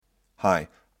Hi,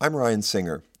 I'm Ryan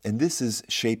Singer, and this is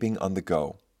Shaping on the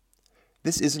Go.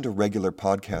 This isn't a regular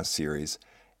podcast series.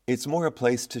 It's more a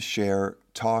place to share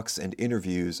talks and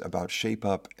interviews about shape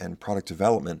up and product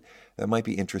development that might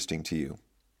be interesting to you.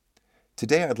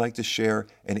 Today, I'd like to share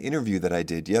an interview that I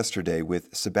did yesterday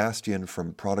with Sebastian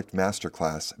from Product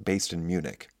Masterclass based in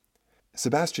Munich.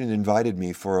 Sebastian invited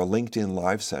me for a LinkedIn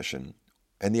live session,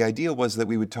 and the idea was that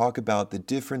we would talk about the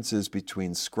differences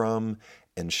between Scrum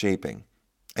and shaping.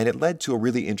 And it led to a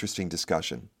really interesting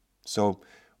discussion. So,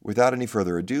 without any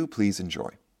further ado, please enjoy.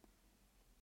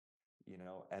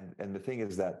 And the thing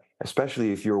is that,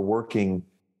 especially if you're working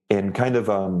in kind of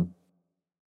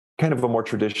a more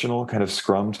traditional kind of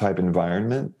Scrum type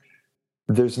environment,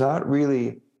 there's not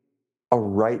really a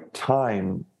right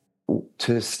time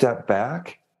to step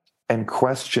back and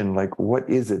question, like, what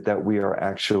is it that we are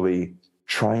actually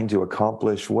trying to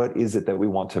accomplish? What is it that we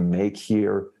want to make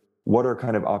here? What are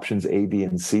kind of options A, B,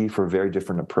 and C for very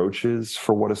different approaches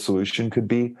for what a solution could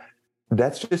be?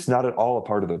 That's just not at all a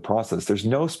part of the process. There's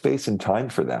no space and time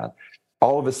for that.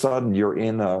 All of a sudden, you're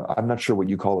in I'm not sure what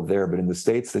you call it there, but in the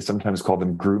States, they sometimes call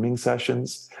them grooming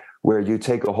sessions, where you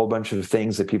take a whole bunch of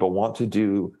things that people want to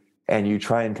do and you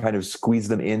try and kind of squeeze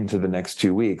them into the next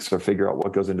 2 weeks or figure out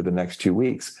what goes into the next 2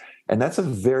 weeks. And that's a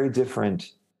very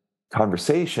different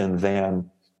conversation than,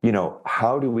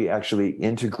 how do we actually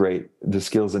integrate the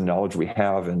skills and knowledge we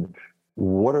have, and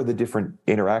what are the different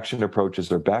interaction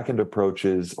approaches or back-end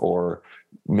approaches, or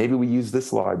maybe we use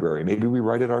this library, maybe we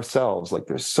write it ourselves. Like,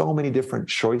 there's so many different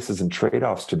choices and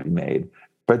trade-offs to be made,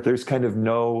 but there's kind of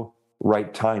no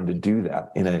right time to do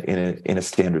that in a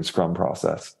standard Scrum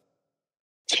process.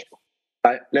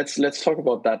 Let's talk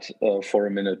about that for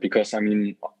a minute, because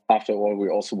after all, we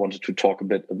also wanted to talk a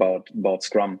bit about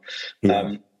Scrum.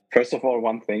 Yeah. First of all,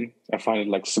 one thing I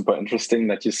find it super interesting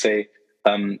that you say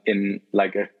in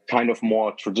like a kind of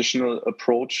more traditional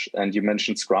approach, and you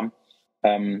mentioned Scrum.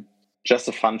 Just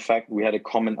a fun fact: we had a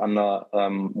comment under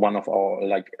one of our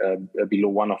below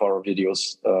one of our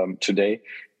videos today,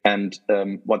 and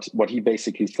what he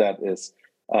basically said is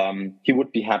he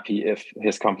would be happy if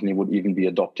his company would even be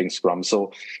adopting Scrum.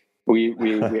 So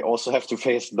we also have to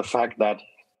face the fact that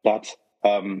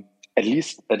at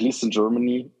least in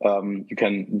Germany, you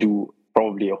can do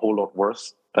probably a whole lot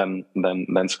worse than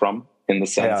Scrum, in the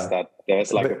sense that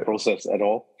there's a process at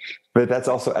all. But that's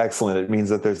also excellent. It means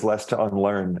that there's less to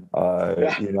unlearn.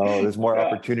 There's more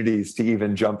opportunities to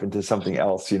even jump into something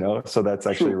else, so that's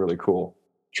actually really cool.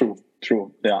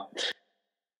 True. Yeah.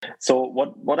 So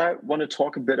what I want to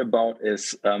talk a bit about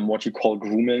is what you call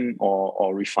grooming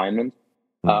or refinement.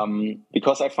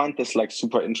 Because I find this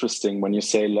super interesting when you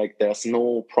say there's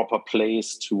no proper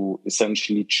place to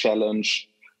essentially challenge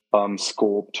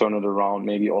scope, turn it around,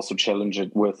 maybe also challenge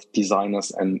it with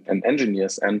designers and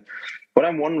engineers. And what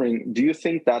I'm wondering, do you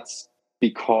think that's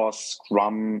because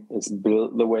Scrum is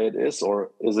built the way it is,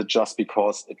 or is it just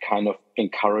because it kind of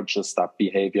encourages that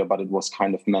behavior, but it was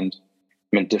kind of meant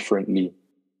differently?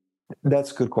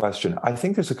 That's a good question. I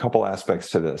think there's a couple aspects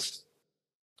to this.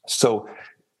 So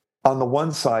on the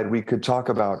one side, we could talk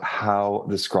about how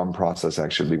the Scrum process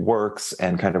actually works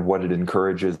and kind of what it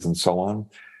encourages and so on.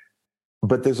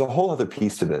 But there's a whole other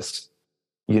piece to this.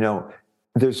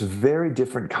 There's very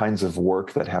different kinds of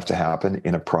work that have to happen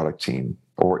in a product team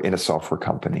or in a software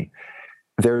company.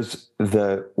 There's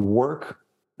the work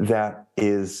that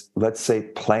is, let's say,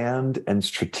 planned and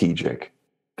strategic.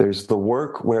 There's the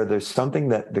work where there's something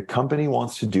that the company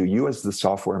wants to do, you as the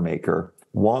software maker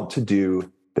want to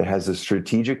do, that has a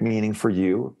strategic meaning for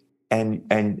you, and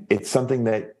it's something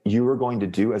that you are going to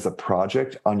do as a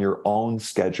project on your own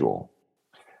schedule.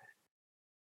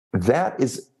 That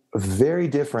is very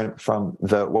different from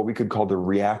what we could call the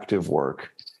reactive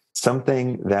work,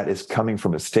 something that is coming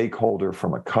from a stakeholder,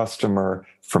 from a customer,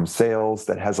 from sales,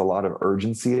 that has a lot of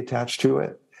urgency attached to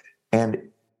it. And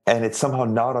it's somehow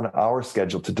not on our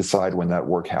schedule to decide when that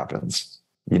work happens,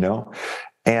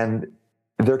 And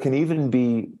there can even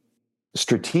be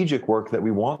strategic work that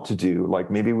we want to do, like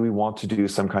maybe we want to do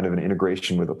some kind of an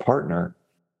integration with a partner,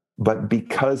 but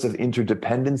because of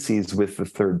interdependencies with the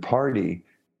third party,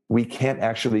 we can't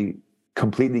actually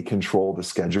completely control the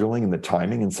scheduling and the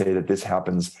timing and say that this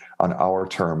happens on our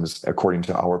terms, according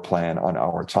to our plan, on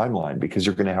our timeline, because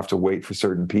you're going to have to wait for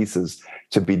certain pieces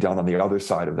to be done on the other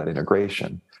side of that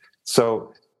integration.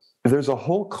 So there's a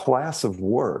whole class of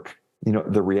work,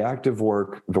 the reactive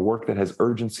work, the work that has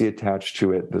urgency attached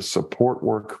to it, the support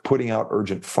work, putting out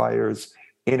urgent fires,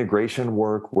 integration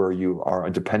work where you are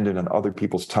dependent on other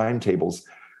people's timetables,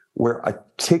 where a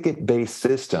ticket-based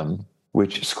system,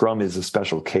 which Scrum is a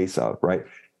special case of, right?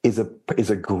 is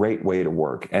a great way to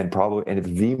work, and it's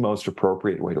the most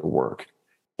appropriate way to work.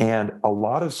 And a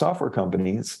lot of software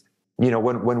companies,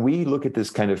 when we look at this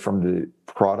kind of from the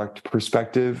product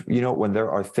perspective, when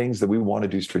there are things that we want to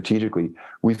do strategically,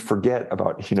 we forget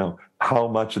about, how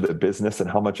much of the business and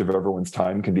how much of everyone's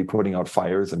time can be putting out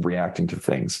fires and reacting to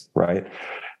things, right?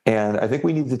 And I think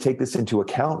we need to take this into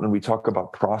account when we talk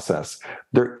about process.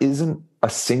 There isn't a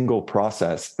single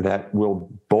process that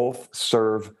will both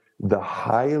serve the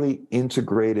highly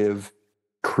integrative,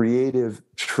 creative,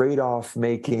 trade-off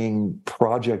making,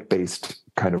 project-based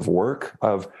kind of work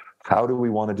of how do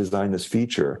we want to design this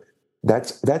feature.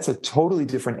 That's a totally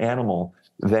different animal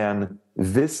than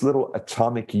this little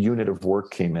atomic unit of work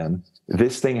came in.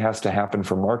 This thing has to happen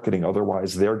for marketing.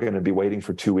 Otherwise, they're going to be waiting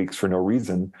for 2 weeks for no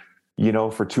reason,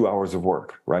 for 2 hours of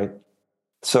work, right?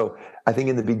 So I think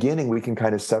in the beginning, we can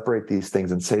kind of separate these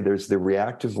things and say there's the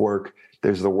reactive work,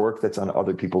 there's the work that's on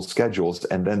other people's schedules,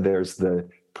 and then there's the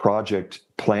project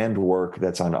planned work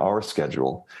that's on our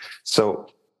schedule. So,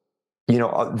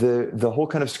 the whole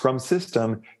kind of Scrum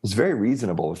system is very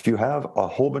reasonable. If you have a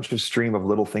whole bunch of stream of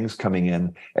little things coming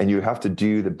in and you have to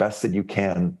do the best that you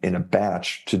can in a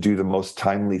batch to do the most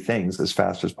timely things as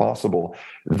fast as possible,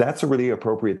 that's a really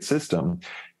appropriate system.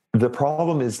 The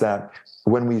problem is that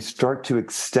when we start to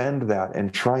extend that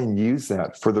and try and use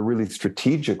that for the really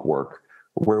strategic work,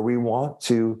 where we want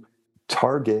to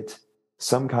target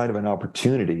some kind of an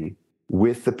opportunity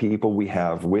with the people we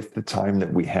have, with the time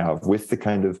that we have, with the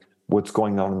kind of what's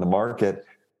going on in the market,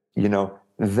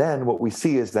 then what we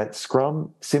see is that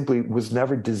Scrum simply was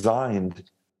never designed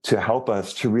to help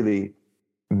us to really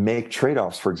make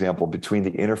trade-offs, for example, between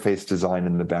the interface design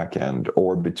and the back end,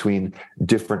 or between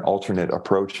different alternate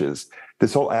approaches.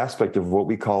 This whole aspect of what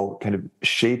we call kind of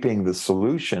shaping the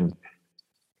solution,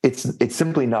 it's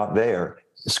simply not there.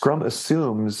 Scrum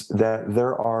assumes that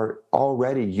there are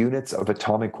already units of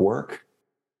atomic work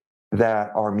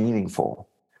that are meaningful.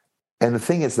 And the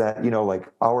thing is that, like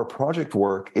our project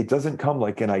work, it doesn't come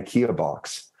like an IKEA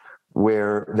box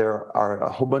where there are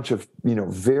a whole bunch of,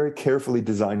 very carefully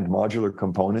designed modular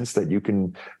components that you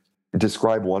can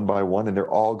describe one by one, and they're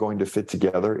all going to fit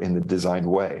together in the designed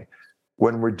way.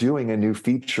 When we're doing a new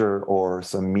feature or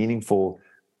some meaningful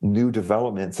new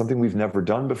development, something we've never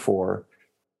done before,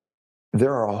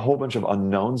 there are a whole bunch of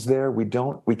unknowns there. We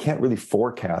can't really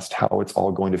forecast how it's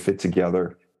all going to fit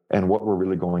together and what we're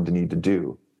really going to need to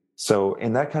do. So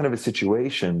in that kind of a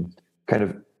situation, kind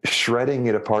of shredding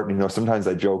it apart, sometimes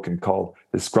I joke and call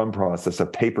the Scrum process a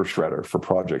paper shredder for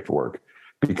project work,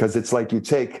 because it's like you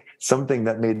take something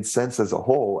that made sense as a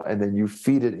whole and then you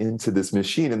feed it into this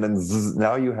machine, and then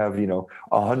now you have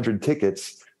 100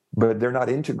 tickets, but they're not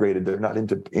integrated, they're not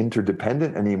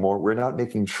interdependent anymore. We're not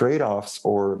making trade-offs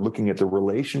or looking at the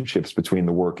relationships between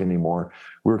the work anymore.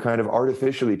 We're kind of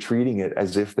artificially treating it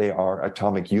as if they are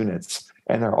atomic units,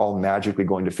 and they're all magically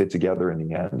going to fit together in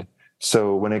the end.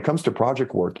 So when it comes to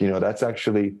project work, that's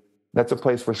a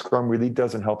place where Scrum really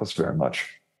doesn't help us very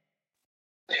much.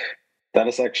 That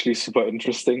is actually super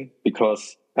interesting,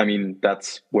 because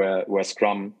that's where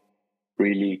Scrum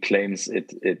really claims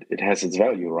it has its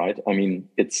value, right?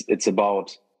 It's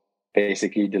about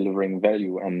basically delivering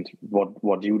value, and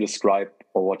what you describe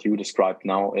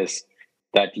now is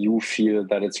that you feel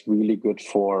that it's really good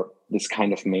for this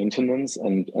kind of maintenance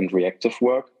and reactive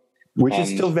work, which is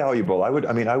still valuable. I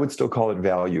would still call it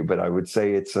value, but I would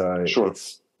say it's sure.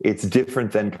 It's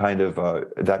different than kind of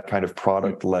that kind of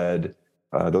product-led,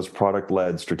 those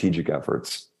product-led strategic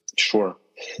efforts. Sure.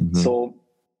 Mm-hmm. So,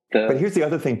 but here's the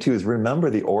other thing too: is remember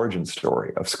the origin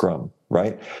story of Scrum,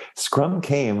 right? Scrum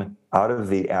came out of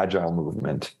the Agile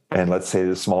movement, and let's say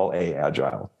the small a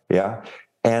Agile, yeah.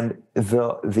 And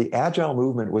the Agile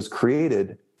movement was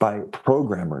created by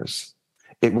programmers.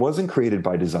 It wasn't created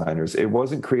by designers. It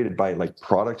wasn't created by like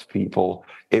product people.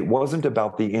 It wasn't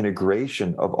about the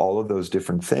integration of all of those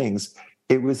different things.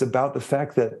 It was about the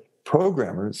fact that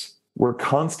programmers were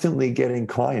constantly getting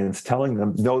clients telling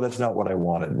them, no, that's not what I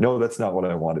wanted. No, that's not what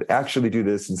I wanted. Actually do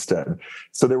this instead.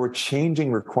 So there were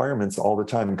changing requirements all the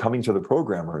time coming to the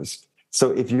programmers.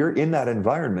 So if you're in that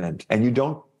environment and you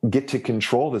don't get to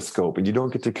control the scope and you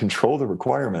don't get to control the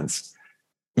requirements,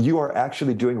 you are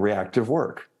actually doing reactive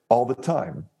work all the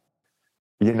time,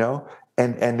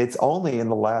 and it's only in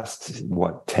the last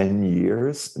 10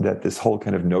 years that this whole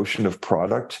kind of notion of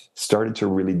product started to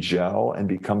really gel and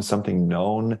become something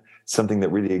known, something that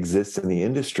really exists in the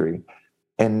industry.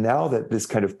 And now that this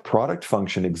kind of product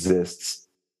function exists,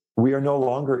 we are no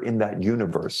longer in that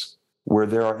universe where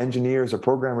there are engineers or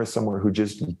programmers somewhere who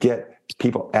just get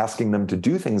people asking them to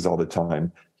do things all the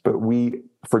time. But we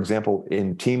for example,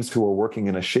 in teams who are working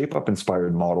in a shape-up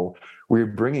inspired model, we're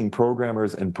bringing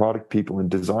programmers and product people and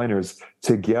designers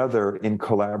together in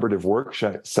collaborative work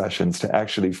sessions to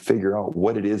actually figure out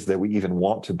what it is that we even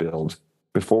want to build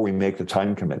before we make the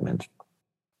time commitment.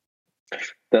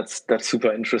 That's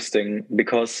super interesting,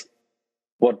 because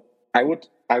what I would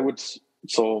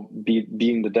so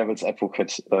being the devil's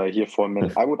advocate here for a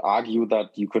minute, I would argue that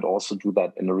you could also do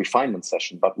that in a refinement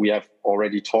session, but we have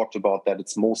already talked about that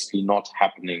it's mostly not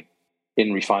happening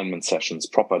in refinement sessions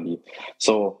properly.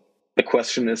 So the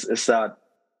question is that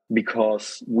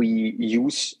because we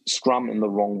use Scrum in the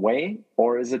wrong way,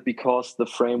 or is it because the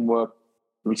framework?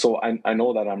 So I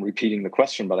know that I'm repeating the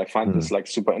question, but I find this like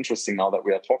super interesting now that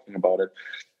we are talking about it.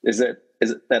 Is it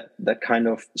that kind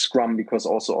of Scrum, because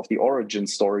also of the origin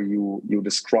story you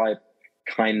describe,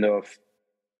 kind of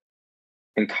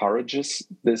encourages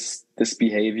this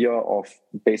behavior of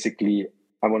basically,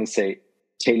 I want to say,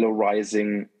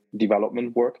 tailorizing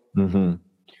development work? Mm-hmm.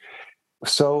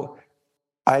 So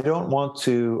I don't want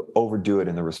to overdo it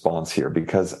in the response here,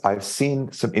 because I've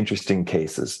seen some interesting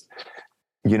cases.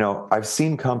 I've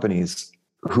seen companies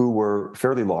who were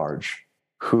fairly large,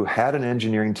 who had an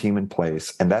engineering team in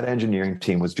place, and that engineering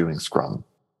team was doing Scrum.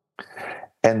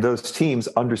 And those teams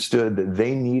understood that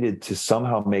they needed to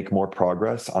somehow make more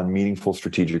progress on meaningful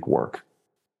strategic work.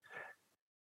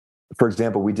 For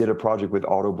example, we did a project with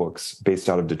Autobooks based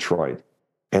out of Detroit,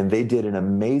 and they did an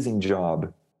amazing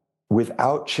job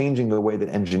without changing the way that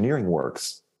engineering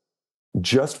works,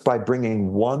 just by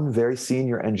bringing one very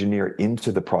senior engineer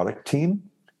into the product team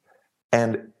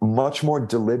and much more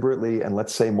deliberately and,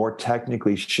 let's say, more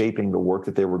technically shaping the work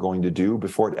that they were going to do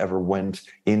before it ever went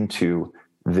into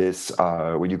this,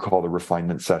 what you call the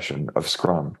refinement session of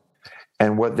Scrum.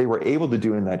 And what they were able to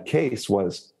do in that case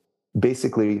was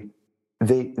basically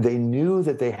they knew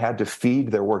that they had to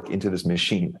feed their work into this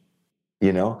machine,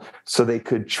 so they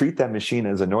could treat that machine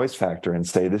as a noise factor and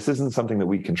say, this isn't something that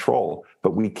we control,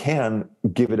 but we can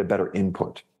give it a better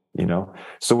input.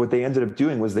 So what they ended up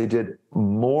doing was they did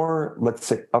more, let's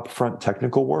say, upfront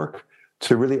technical work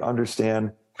to really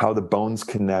understand how the bones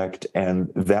connect, and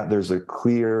that there's a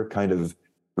clear kind of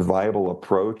viable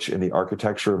approach in the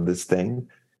architecture of this thing.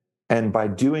 And by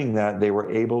doing that, they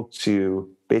were able to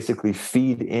basically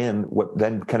feed in what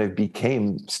then kind of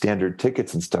became standard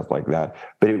tickets and stuff like that.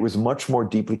 But it was much more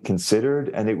deeply considered,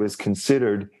 and it was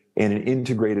considered in an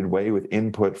integrated way with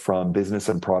input from business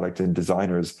and product and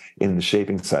designers in the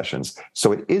shaping sessions.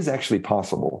 So it is actually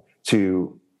possible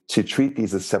to treat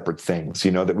these as separate things,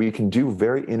 that we can do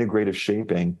very integrative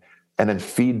shaping and then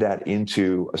feed that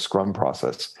into a Scrum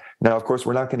process. Now, of course,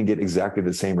 we're not going to get exactly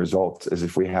the same results as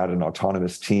if we had an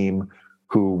autonomous team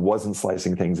who wasn't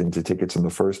slicing things into tickets in the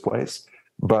first place.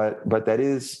 But that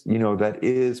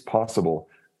is possible.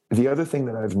 The other thing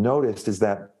that I've noticed is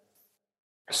that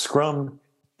Scrum,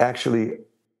 actually,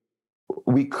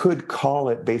 we could call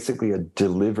it basically a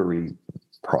delivery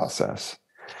process.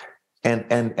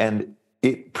 And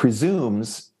it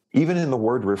presumes, even in the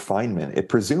word refinement, it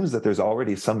presumes that there's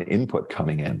already some input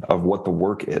coming in of what the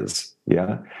work is.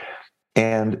 Yeah.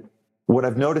 And what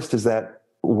I've noticed is that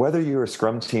whether you're a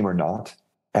Scrum team or not,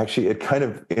 actually, it kind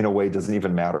of, in a way, doesn't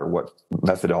even matter what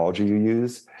methodology you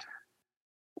use.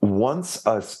 Once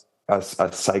a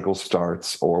cycle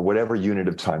starts, or whatever unit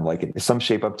of time, like some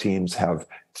shape-up teams have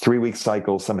 3-week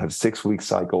cycles, some have 6-week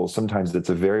cycles, sometimes it's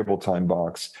a variable time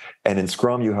box. And in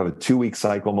Scrum, you have a 2-week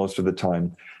cycle most of the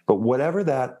time. But whatever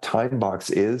that time box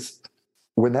is,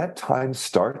 when that time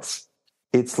starts,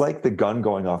 it's like the gun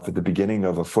going off at the beginning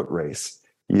of a foot race,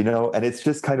 and it's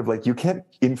just kind of like, you can't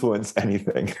influence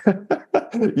anything.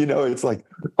 It's like,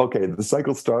 okay, the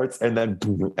cycle starts and then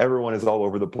boom, everyone is all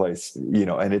over the place,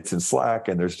 and it's in Slack,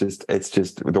 and it's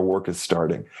just the work is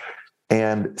starting.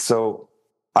 And so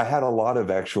I had a lot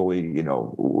of actually,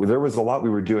 there was a lot we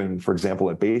were doing, for example,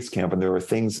 at Basecamp, and there were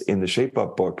things in the Shape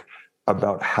Up book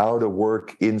about how to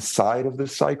work inside of the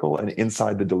cycle and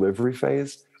inside the delivery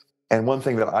phase. And one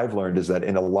thing that I've learned is that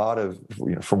in a lot of,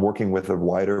 from working with a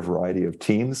wider variety of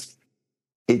teams,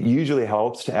 it usually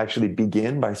helps to actually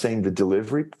begin by saying the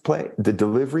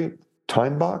delivery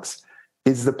time box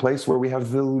is the place where we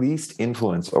have the least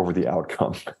influence over the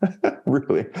outcome,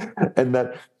 really. And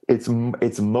that it's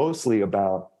mostly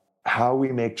about how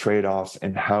we make trade-offs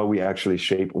and how we actually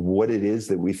shape what it is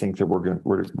that we think that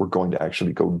we're going to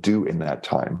actually go do in that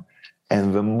time.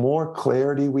 And the more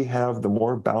clarity we have, the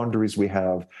more boundaries we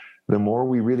have, the more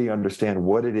we really understand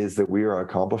what it is that we are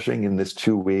accomplishing in this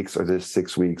 2 weeks or this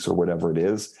 6 weeks or whatever it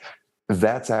is,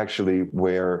 that's actually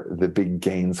where the big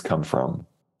gains come from.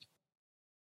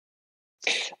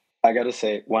 I gotta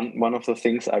say, one of the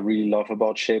things I really love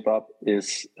about ShapeUp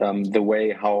is the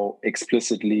way how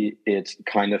explicitly it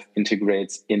kind of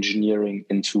integrates engineering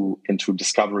into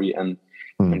discovery and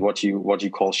what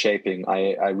you call shaping.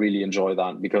 I really enjoy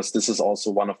that, because this is also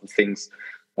one of the things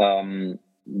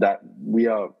that we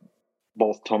are,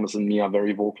 both Thomas and me, are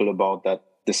very vocal about, that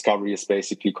discovery is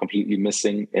basically completely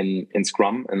missing in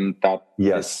Scrum, and that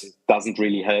doesn't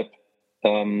really help.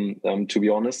 To be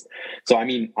honest. So, I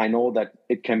mean, I know that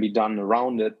it can be done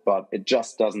around it, but it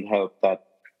just doesn't help that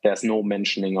there's no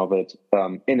mentioning of it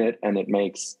in it, and it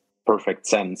makes perfect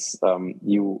sense.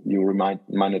 You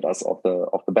reminded us of the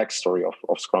backstory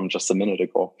of Scrum just a minute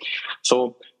ago.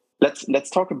 So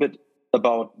let's talk a bit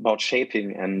about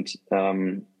shaping and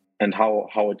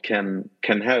how it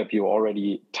can help. You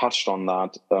already touched on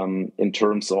that in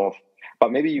terms of,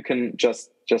 but maybe you can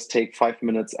just take 5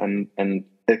 minutes and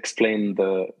explain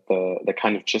the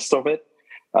kind of gist of it,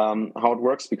 how it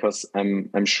works, because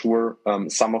I'm sure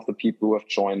some of the people who have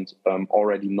joined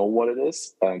already know what it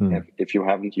is. If you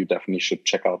haven't, you definitely should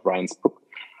check out Ryan's book,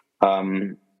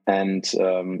 and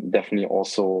definitely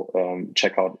also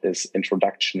check out his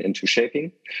introduction into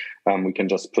shaping. We can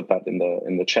just put that in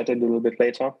the chat a little bit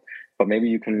later, but maybe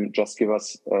you can just give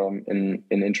us an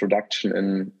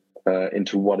introduction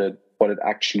into what it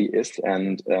actually is,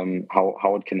 and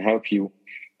how it can help you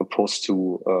opposed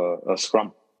to a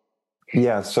Scrum.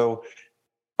 Yeah. So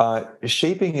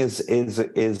shaping is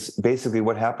basically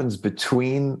what happens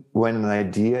between when an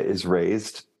idea is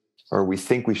raised, or we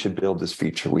think we should build this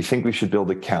feature, we think we should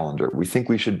build a calendar, we think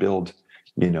we should build,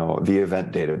 the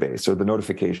event database or the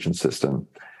notification system.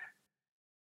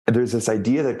 And there's this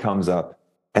idea that comes up,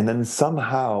 and then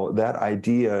somehow that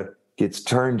idea gets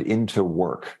turned into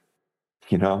work.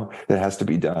 That has to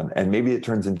be done. And maybe it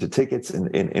turns into tickets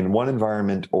in one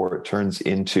environment, or it turns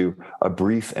into a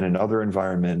brief in another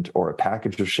environment, or a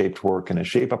package of shaped work in a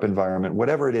shape-up environment.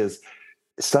 Whatever it is,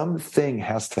 something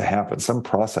has to happen. Some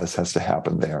process has to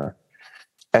happen there.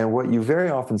 And what you very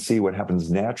often see, what happens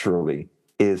naturally,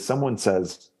 is someone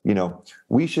says,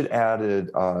 we should add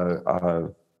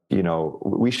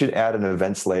we should add an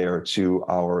events layer to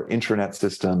our intranet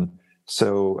system.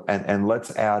 So, and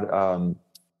let's add,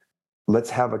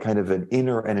 let's have a kind of an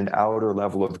inner and an outer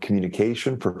level of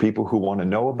communication for people who want to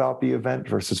know about the event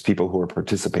versus people who are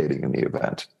participating in the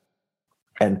event.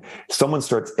 And someone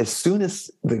starts, as soon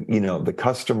as the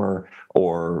customer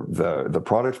or the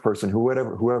product person,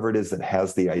 whoever it is that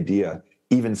has the idea,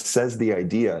 even says the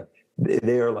idea,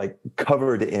 they are like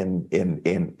covered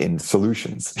in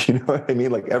solutions. You know what I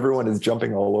mean? Like everyone is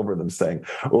jumping all over them, saying,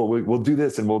 "Oh, we'll do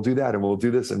this and we'll do that and we'll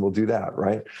do this and we'll do that,"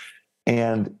 right?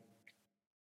 And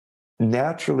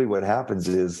naturally what happens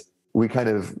is we kind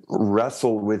of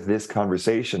wrestle with this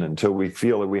conversation until we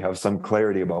feel that we have some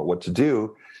clarity about what to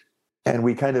do. And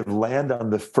we kind of land on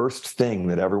the first thing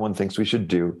that everyone thinks we should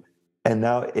do. And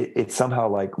now it's somehow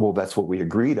like, well, that's what we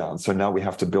agreed on. So now we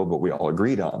have to build what we all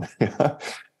agreed on.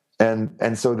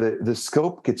 And so the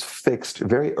scope gets fixed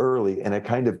very early in a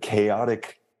kind of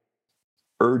chaotic,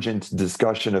 urgent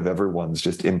discussion of everyone's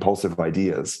just impulsive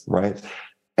ideas, right?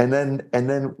 And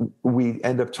then we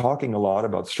end up talking a lot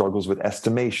about struggles with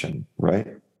estimation,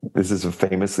 right? This is a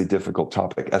famously difficult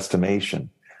topic, estimation.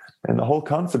 And the whole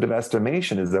concept of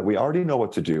estimation is that we already know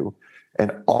what to do,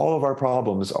 and all of our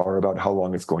problems are about how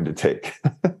long it's going to take.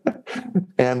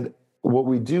 And what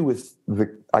we do with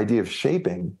the idea of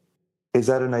shaping is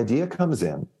that an idea comes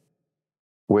in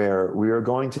where we are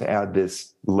going to add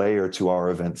this layer to our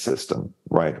event system,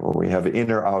 right? Where we have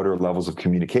inner, outer levels of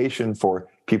communication for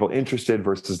people interested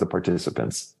versus the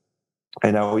participants.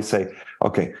 And I always say,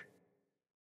 okay,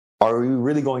 are we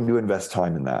really going to invest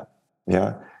time in that?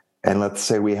 Yeah. And let's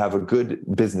say we have a good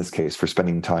business case for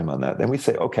spending time on that. Then we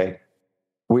say, okay,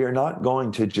 we are not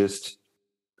going to just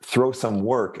throw some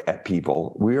work at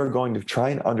people. We are going to try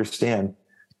and understand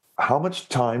how much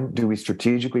time do we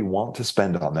strategically want to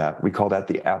spend on that. We call that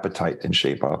the appetite in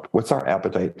ShapeUp. What's our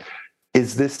appetite?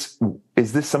 Is this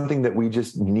something that we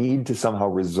just need to somehow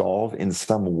resolve in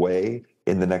some way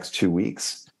in the next 2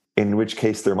 weeks? In which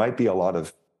case there might be a lot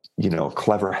of,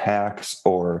 clever hacks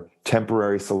or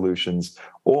temporary solutions.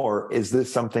 Or is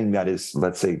this something that is,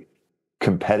 let's say,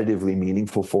 competitively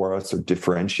meaningful for us or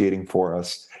differentiating for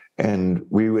us? And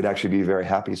we would actually be very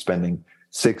happy spending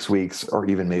 6 weeks or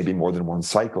even maybe more than one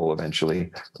cycle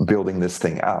eventually building this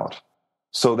thing out.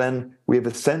 So then we have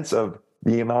a sense of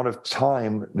the amount of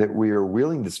time that we are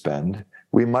willing to spend.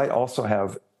 We might also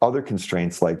have other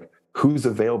constraints like who's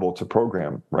available to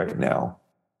program right now.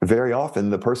 very often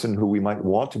the person who we might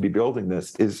want to be building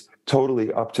this is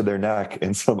totally up to their neck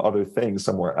in some other thing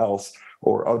somewhere else,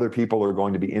 or other people are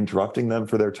going to be interrupting them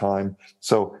for their time.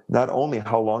 So not only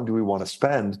how long do we want to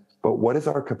spend, but what is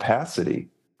our capacity?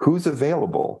 Who's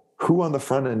available? Who on the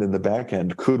front end and the back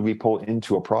end could we pull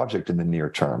into a project in the near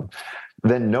term?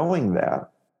 Then knowing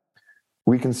that,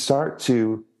 we can start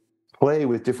to play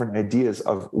with different ideas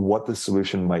of what the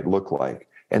solution might look like.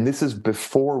 And this is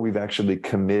before we've actually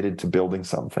committed to building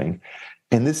something.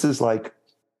 And this is like,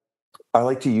 I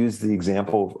like to use the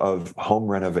example of home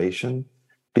renovation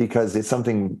because it's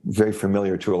something very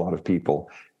familiar to a lot of people.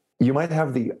 You might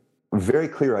have the very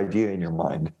clear idea in your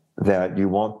mind that you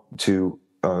want to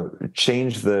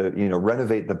change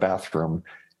renovate the bathroom,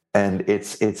 and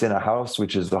it's in a house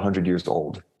which is 100 years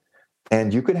old.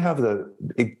 And you could have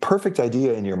a perfect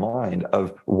idea in your mind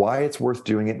of why it's worth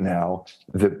doing it now.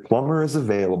 The plumber is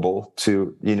available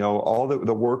to, all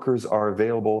the workers are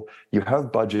available. You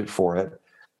have budget for it,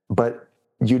 but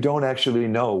you don't actually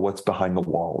know what's behind the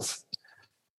walls.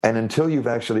 And until you've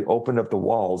actually opened up the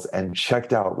walls and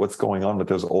checked out what's going on with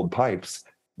those old pipes,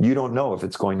 you don't know if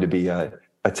it's going to be a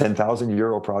 10,000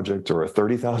 euro project or a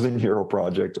 30,000 euro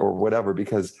project or whatever,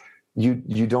 because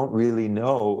you don't really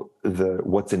know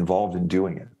what's involved in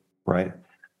doing it, right?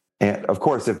 And of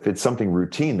course, if it's something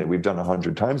routine that we've done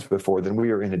 100 times before, then we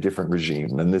are in a different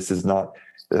regime, and this is not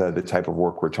the type of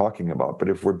work we're talking about. But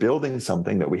if we're building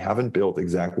something that we haven't built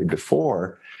exactly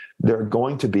before, there are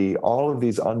going to be all of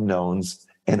these unknowns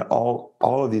and all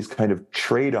of these kind of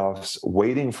trade-offs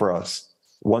waiting for us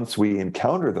once we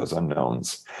encounter those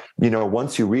unknowns.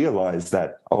 Once you realize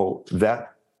that,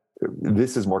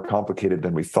 this is more complicated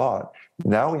than we thought.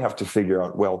 Now we have to figure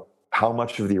out, well, how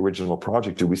much of the original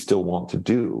project do we still want to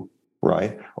do,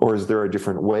 right? Or is there a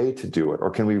different way to do it?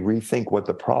 Or can we rethink what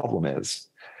the problem is?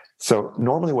 So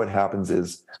normally what happens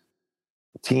is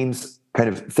teams kind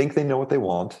of think they know what they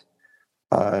want,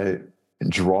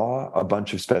 draw a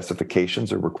bunch of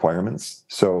specifications or requirements.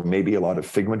 So maybe a lot of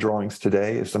Figma drawings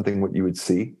today is something what you would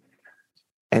see.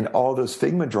 And all those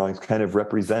Figma drawings kind of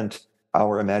represent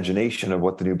our imagination of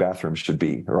what the new bathroom should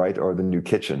be, right? Or the new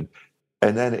kitchen.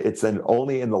 And then it's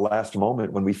only in the last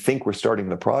moment when we think we're starting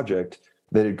the project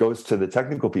that it goes to the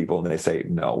technical people and they say,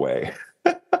 no way.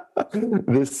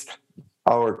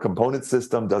 Our component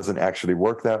system doesn't actually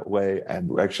work that way.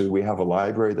 And actually we have a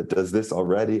library that does this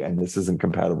already, and this isn't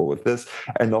compatible with this.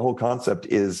 And the whole concept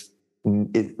is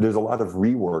there's a lot of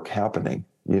rework happening,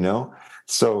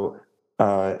 So,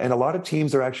 and a lot of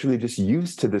teams are actually just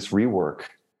used to this rework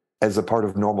as a part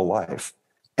of normal life.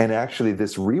 And actually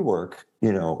this rework,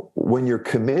 when you're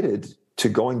committed to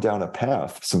going down a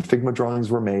path, some Figma drawings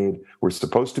were made, we're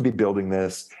supposed to be building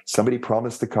this, somebody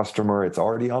promised the customer, it's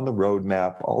already on the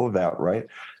roadmap, all of that, right?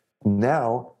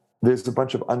 Now there's a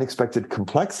bunch of unexpected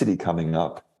complexity coming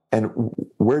up. And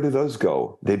where do those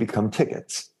go? They become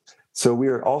tickets. So we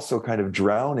are also kind of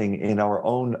drowning in our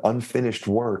own unfinished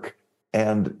work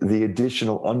and the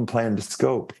additional unplanned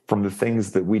scope from the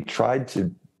things that we tried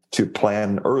to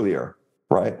plan earlier,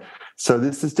 right? So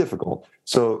this is difficult.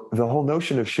 So the whole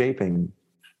notion of shaping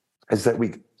is that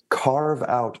we carve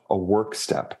out a work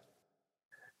step.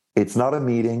 It's not a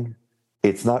meeting.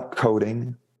 It's not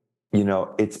coding.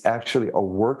 It's actually a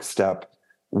work step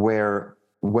where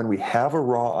when we have a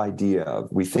raw idea,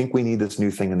 we think we need this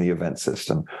new thing in the event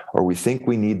system, or we think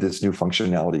we need this new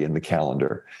functionality in the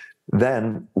calendar,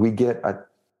 then we get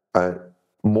a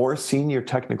more senior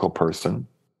technical person,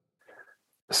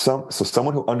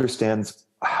 someone who understands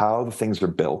how the things are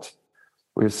built.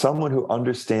 We have someone who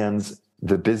understands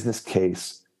the business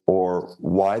case or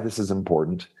why this is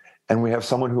important. And we have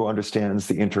someone who understands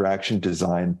the interaction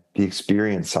design, the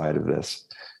experience side of this.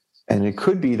 And it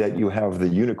could be that you have the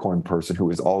unicorn person who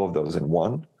is all of those in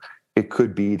one. It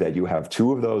could be that you have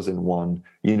two of those in one.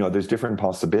 There's different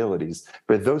possibilities,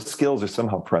 but those skills are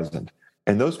somehow present.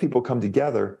 And those people come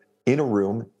together in a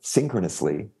room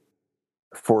synchronously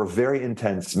for a very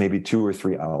intense, maybe 2 or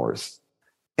 3 hours.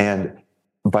 And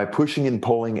by pushing and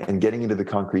pulling and getting into the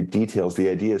concrete details, the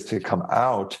idea is to come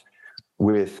out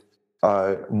with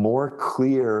a more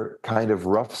clear kind of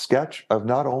rough sketch of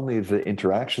not only the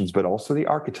interactions, but also the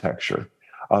architecture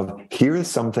of here is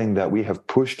something that we have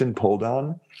pushed and pulled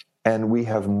on, and we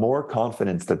have more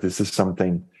confidence that this is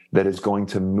something that is going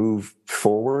to move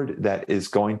forward, that is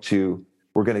going to,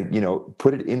 we're going to,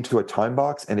 put it into a time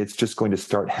box and it's just going to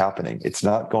start happening. It's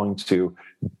not going to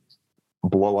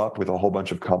blow up with a whole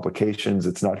bunch of complications.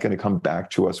 It's not going to come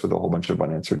back to us with a whole bunch of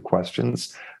unanswered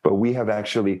questions, but we have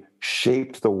actually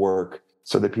shaped the work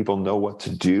so that people know what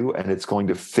to do, and it's going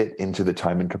to fit into the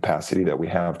time and capacity that we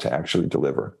have to actually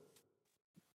deliver.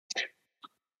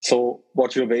 So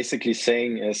what you're basically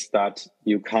saying is that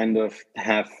you kind of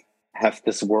have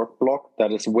this work block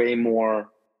that is way more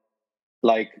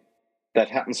like, that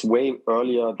happens way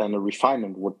earlier than a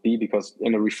refinement would be, because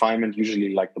in a refinement,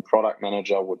 usually like the product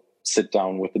manager would sit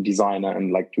down with the designer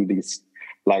and like do these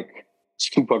like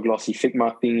super glossy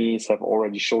Figma thingies, have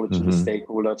already showed it to the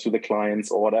stakeholder, to the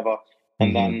clients or whatever.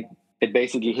 And then it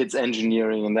basically hits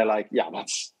engineering and they're like, yeah,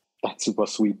 that's super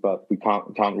sweet, but we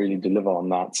can't really deliver on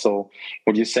that. So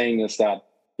what you're saying is that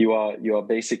you are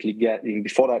basically getting,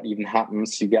 before that even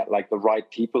happens, you get like the right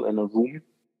people in a room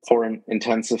for an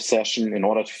intensive session in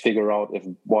order to figure out if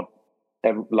what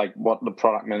the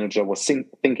product manager was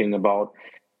thinking about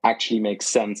actually makes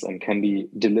sense and can be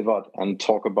delivered, and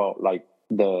talk about like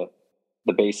the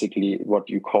basically what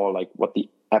you call like what the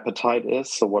appetite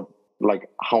is. So what, like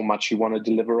how much you want to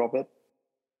deliver of it.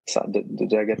 So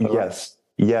did I get that right?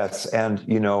 Yes. And,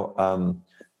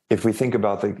 if we think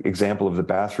about the example of the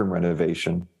bathroom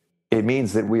renovation, it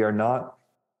means that we are not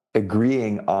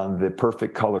agreeing on the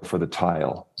perfect color for the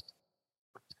tile,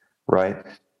 right?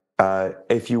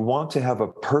 If you want to have a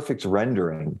perfect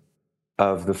rendering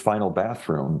of the final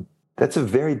bathroom, that's a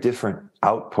very different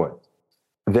output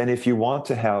than if you want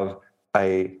to have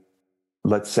a,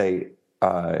 let's say,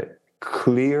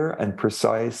 clear and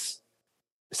precise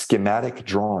schematic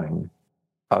drawing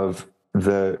of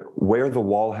where the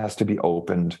wall has to be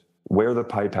opened, where the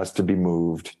pipe has to be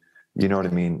moved, you know what I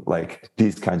mean? Like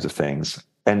these kinds of things.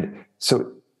 And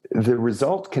so the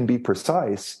result can be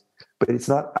precise, but it's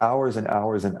not hours and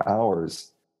hours and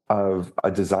hours of a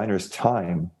designer's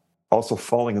time also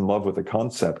falling in love with the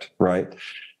concept, right?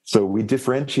 So we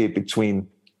differentiate between,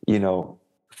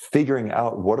 figuring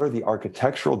out what are the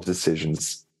architectural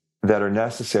decisions that are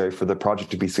necessary for the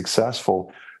project to be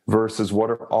successful versus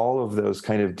what are all of those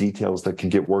kind of details that can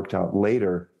get worked out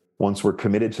later once we're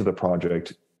committed to the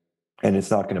project and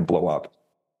it's not going to blow up.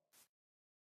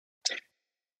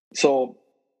 So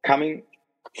coming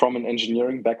from an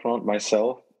engineering background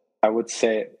myself, I would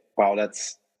say, wow,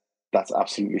 that's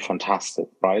absolutely fantastic,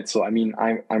 right? So, I mean,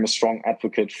 I'm a strong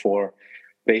advocate for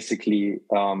basically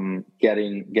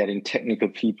getting technical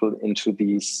people into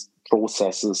these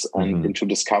processes and into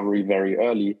discovery very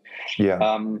early.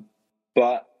 Yeah.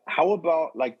 But how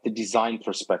about like the design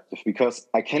perspective? Because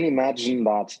I can imagine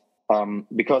that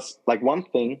because like one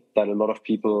thing that a lot of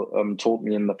people told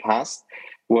me in the past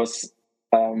was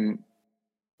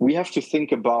we have to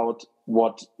think about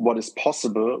what is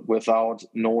possible without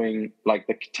knowing like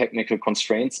the technical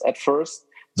constraints at first,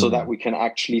 so that we can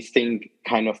actually think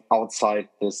kind of outside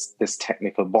this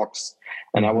technical box.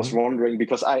 And I was wondering,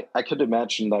 because I could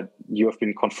imagine that you have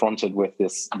been confronted with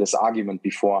this argument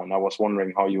before, and I was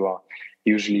wondering how you are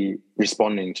usually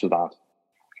responding to that.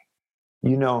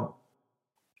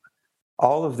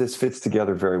 All of this fits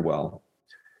together very well.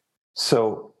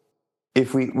 So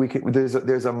if we could,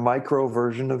 there's a micro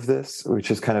version of this, which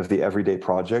is kind of the everyday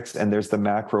projects, and there's the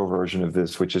macro version of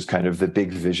this, which is kind of the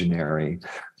big visionary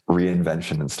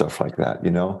reinvention and stuff like that,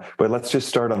 But let's just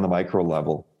start on the micro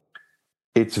level.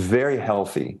 It's very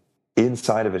healthy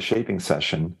inside of a shaping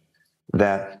session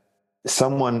that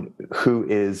someone who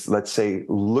is, let's say,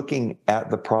 looking at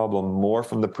the problem more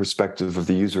from the perspective of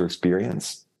the user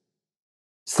experience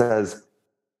says,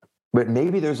 but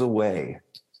maybe there's a way.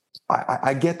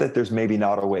 I get that there's maybe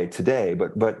not a way today,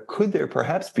 but could there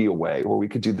perhaps be a way where we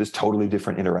could do this totally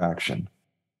different interaction,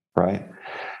 right?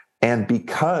 And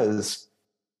because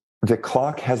the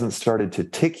clock hasn't started to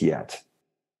tick yet,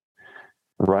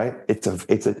 right? It's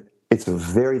a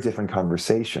very different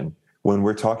conversation when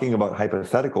we're talking about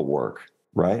hypothetical work,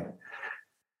 right?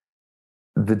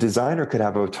 The designer could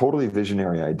have a totally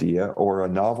visionary idea or a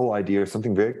novel idea or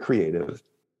something very creative,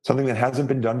 something that hasn't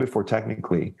been done before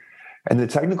technically. And the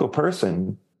technical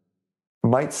person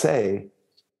might say,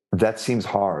 that seems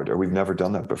hard, or we've never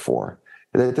done that before.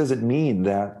 That doesn't mean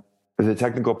that the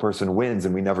technical person wins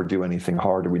and we never do anything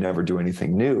hard or we never do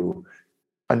anything new.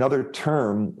 Another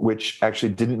term which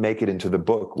actually didn't make it into the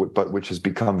book, but which has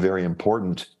become very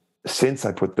important since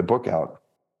I put the book out,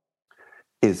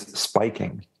 is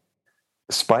spiking.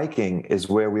 Spiking is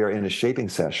where we are in a shaping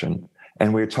session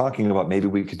and we're talking about maybe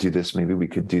we could do this, maybe we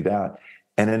could do that.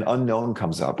 And an unknown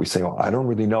comes up. We say, I don't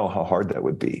really know how hard that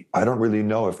would be. I don't really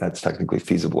know if that's technically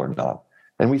feasible or not.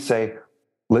 And we say,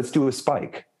 let's do a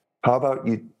spike. How about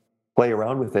you play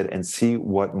around with it and see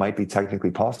what might be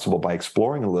technically possible by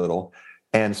exploring a little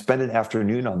and spend an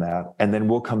afternoon on that. And then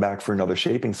we'll come back for another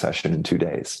shaping session in 2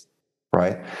 days,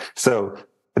 right? So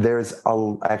there's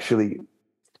actually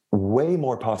way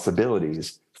more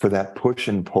possibilities for that push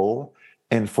and pull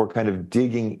and for kind of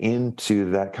digging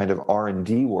into that kind of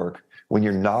R&D work when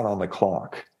you're not on the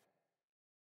clock.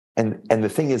 And the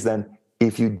thing is, then,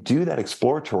 if you do that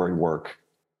exploratory work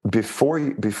before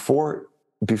you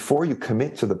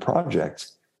commit to the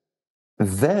project,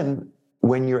 then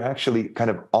when you're actually kind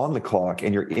of on the clock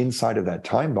and you're inside of that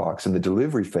time box in the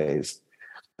delivery phase,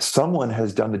 someone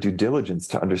has done the due diligence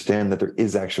to understand that there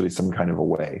is actually some kind of a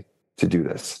way to do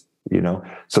this,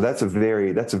 So that's a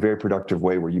very productive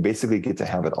way where you basically get to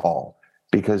have it all,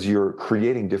 because you're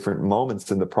creating different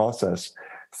moments in the process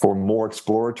for more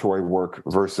exploratory work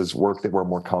versus work that we're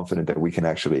more confident that we can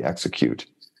actually execute.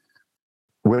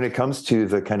 When it comes to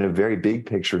the kind of very big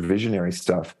picture visionary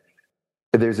stuff,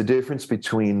 there's a difference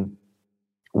between,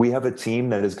 we have a team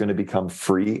that is going to become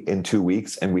free in 2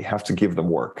 weeks and we have to give them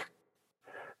work.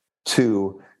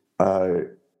 2,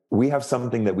 we have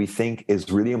something that we think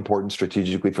is really important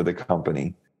strategically for the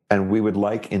company, and we would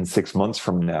like in 6 months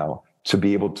from now to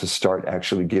be able to start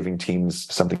actually giving teams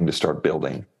something to start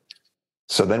building.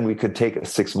 So then we could take a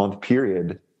 6-month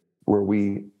period where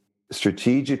we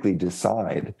strategically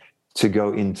decide to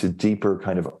go into deeper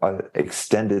kind of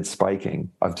extended spiking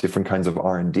of different kinds of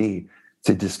R&D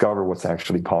to discover what's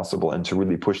actually possible and to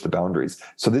really push the boundaries.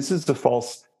 So this is a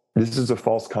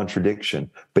false contradiction,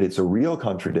 but it's a real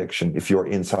contradiction if you're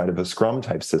inside of a Scrum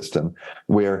type system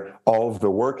where all of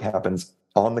the work happens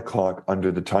on the clock under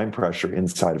the time pressure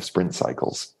inside of sprint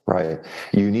cycles, right?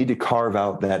 You need to carve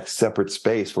out that separate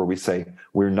space where we say,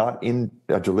 we're not in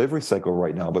a delivery cycle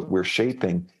right now, but we're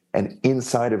shaping. And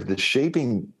inside of the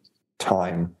shaping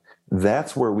time,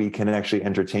 that's where we can actually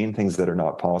entertain things that are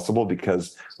not possible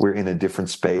because we're in a different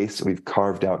space. We've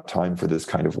carved out time for this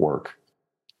kind of work.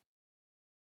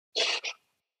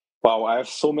 Wow, I have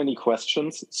so many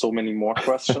questions, so many more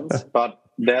questions, but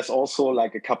there's also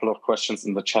like a couple of questions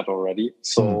in the chat already.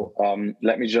 So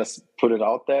let me just put it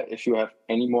out there. If you have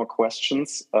any more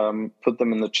questions, put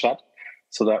them in the chat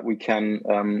so that we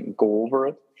can go over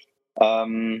it.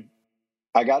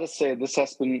 I gotta say, this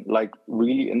has been like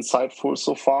really insightful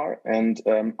so far, and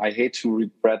I hate to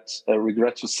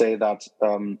regret to say that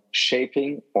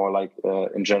shaping or like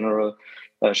in general,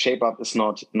 Shape Up is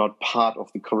not part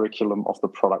of the curriculum of the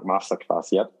Product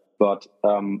Masterclass yet. But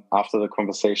after the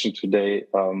conversation today,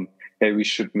 maybe we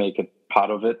should make it part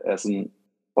of it as an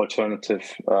alternative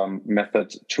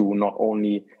method to not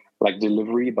only like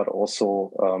delivery, but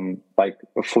also like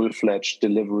a full-fledged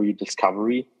delivery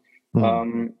discovery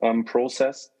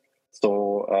process.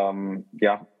 So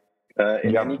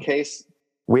in any case,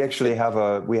 we actually have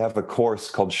a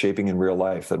course called Shaping in Real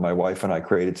Life that my wife and I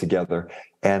created together.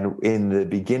 And in the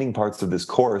beginning parts of this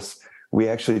course, we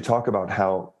actually talk about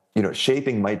how,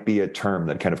 shaping might be a term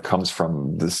that kind of comes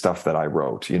from the stuff that I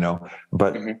wrote,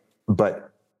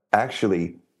 but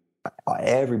actually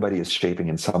everybody is shaping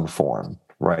in some form,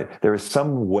 right? There is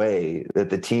some way that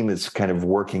the team is kind of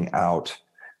working out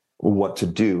what to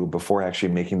do before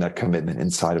actually making that commitment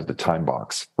inside of the time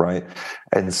box, right?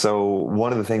 And so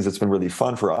one of the things that's been really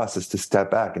fun for us is to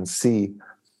step back and see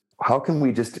how can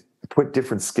we just put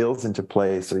different skills into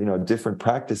place or, different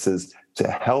practices to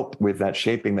help with that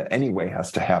shaping that anyway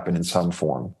has to happen in some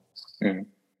form. Yeah,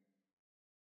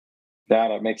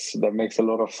 that makes a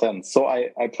lot of sense. So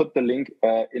I put the link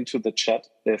into the chat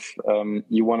if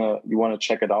you wanna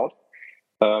check it out.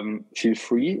 Feel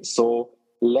free. So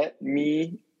let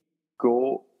me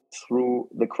go through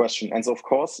the question. And so of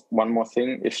course, one more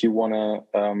thing, if you want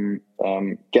to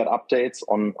get updates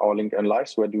on our LinkedIn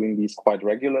Lives, we're doing these quite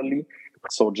regularly.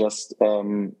 So just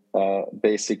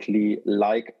basically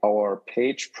like our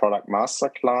page, Product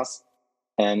Masterclass.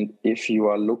 And if you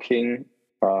are looking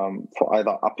for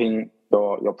either upping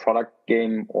your product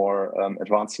game or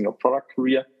advancing your product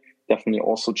career, definitely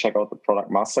also check out the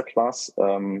Product Masterclass.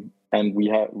 And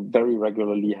we very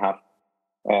regularly have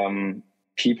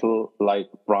people like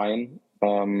Brian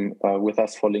with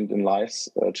us for LinkedIn Lives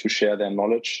to share their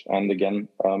knowledge. And again,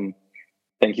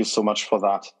 thank you so much for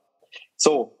that.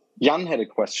 So Jan had a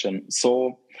question.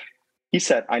 So he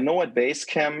said, I know at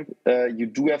Basecamp you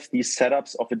do have these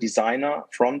setups of a designer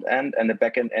front end and a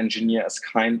backend engineer as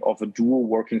kind of a duo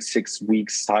working 6-week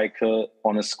cycle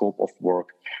on a scope of work.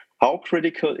 How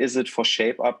critical is it for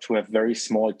Shape Up to have very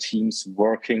small teams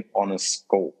working on a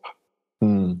scope?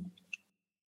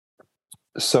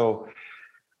 So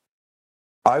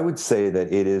I would say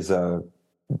that it is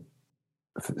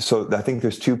so I think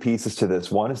there's two pieces to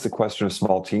this. One is the question of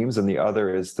small teams, and the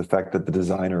other is the fact that the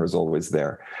designer is always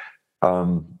there.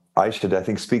 I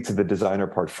think, speak to the designer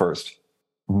part first.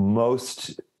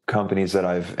 Most companies that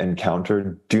I've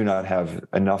encountered do not have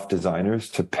enough designers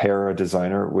to pair a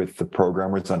designer with the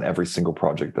programmers on every single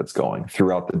project that's going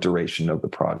throughout the duration of the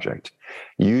project.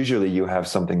 Usually you have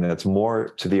something that's more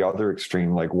to the other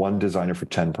extreme, like one designer for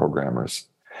 10 programmers.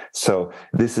 So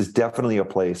this is definitely a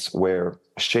place where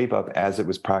shape up as it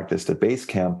was practiced at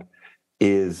Basecamp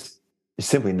is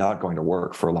simply not going to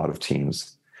work for a lot of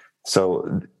teams.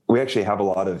 So we actually have a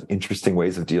lot of interesting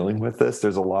ways of dealing with this.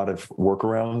 There's a lot of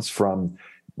workarounds, from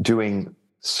doing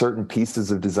certain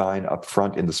pieces of design up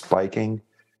front in the spiking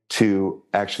to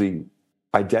actually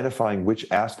identifying which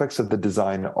aspects of the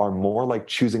design are more like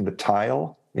choosing the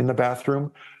tile in the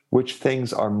bathroom, which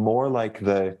things are more like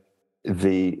the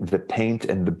paint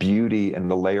and the beauty and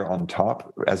the layer on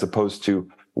top, as opposed to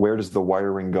where does the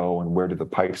wiring go and where do the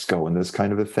pipes go and this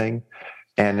kind of a thing.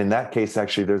 And in that case,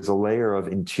 actually, there's a layer of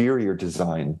interior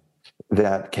design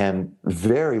that can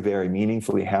very, very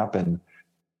meaningfully happen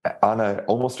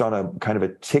almost on a kind of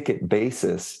a ticket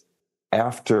basis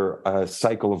after a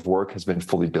cycle of work has been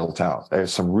fully built out.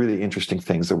 There's some really interesting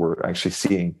things that we're actually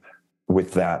seeing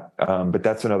with that. But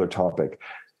that's another topic.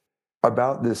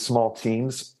 About the small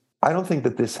teams, I don't think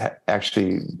that this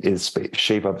actually is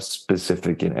shape up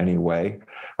specific in any way.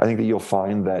 I think that you'll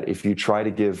find that if you try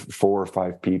to give 4 or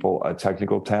 5 people a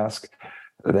technical task,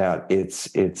 that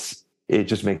it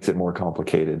just makes it more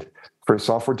complicated. For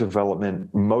software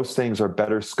development, most things are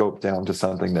better scoped down to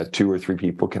something that 2 or 3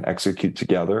 people can execute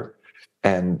together.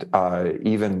 And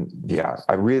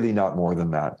really not more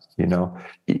than that.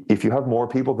 If you have more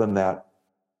people than that,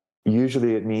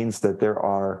 usually it means that there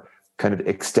are kind of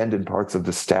extended parts of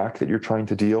the stack that you're trying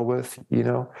to deal with.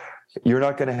 You're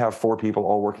not going to have 4 people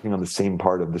all working on the same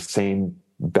part of the same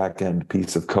back-end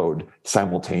piece of code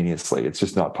simultaneously. It's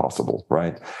just not possible,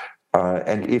 right?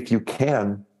 And if you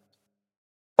can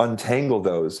untangle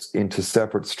those into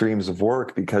separate streams of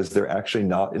work because they're actually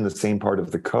not in the same part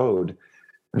of the code,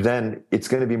 then it's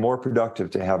going to be more productive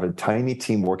to have a tiny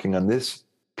team working on this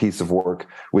piece of work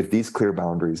with these clear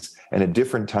boundaries and a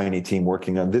different tiny team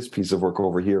working on this piece of work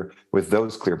over here with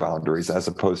those clear boundaries, as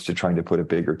opposed to trying to put a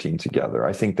bigger team together.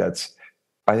 I think that's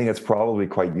probably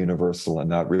quite universal and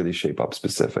not really shape up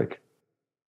specific.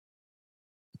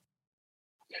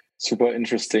 Super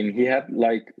interesting. He had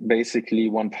basically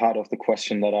one part of the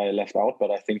question that I left out,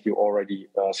 but I think you already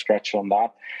scratched on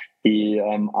that. He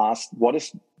asked, what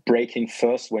is breaking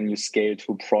first when you scale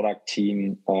to a product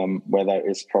team, whether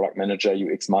it's product manager,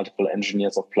 UX, multiple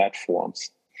engineers of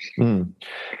platforms?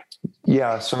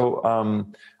 Yeah. So,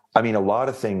 a lot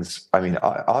of things,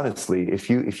 honestly, if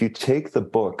you take the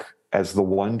book as the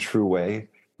one true way,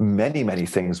 many, many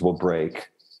things will break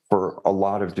for a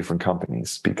lot of different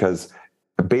companies, because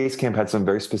Basecamp had some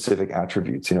very specific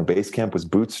attributes. Basecamp was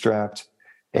bootstrapped.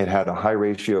 It had a high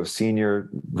ratio of senior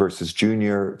versus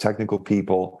junior technical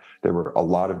people. There were a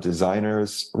lot of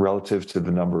designers relative to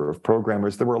the number of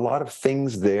programmers. There were a lot of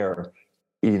things there,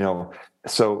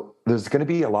 so there's going to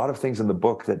be a lot of things in the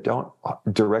book that don't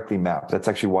directly map. That's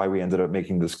actually why we ended up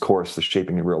making this course, the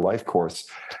Shaping in Real Life course.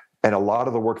 And a lot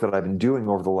of the work that I've been doing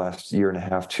over the last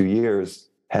 1.5 to 2 years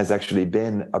has actually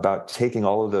been about taking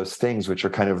all of those things, which are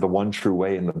kind of the one true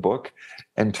way in the book,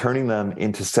 and turning them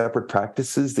into separate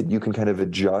practices that you can kind of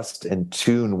adjust and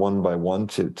tune one by one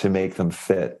to make them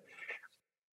fit.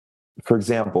 For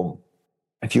example,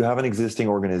 if you have an existing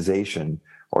organization,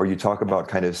 or you talk about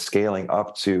kind of scaling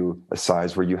up to a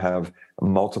size where you have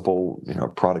multiple,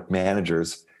 product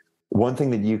managers, one thing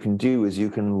that you can do is you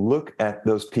can look at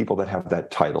those people that have that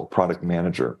title, product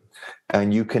manager,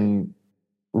 and you can,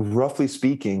 roughly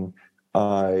speaking,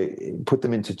 put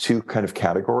them into 2 kind of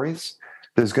categories.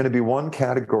 There's going to be one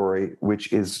category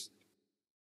which is,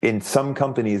 in some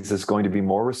companies, is going to be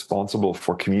more responsible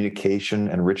for communication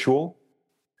and ritual.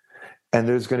 And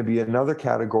there's going to be another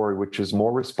category which is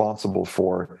more responsible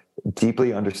for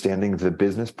deeply understanding the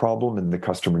business problem and the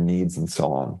customer needs and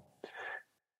so on.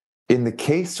 In the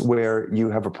case where you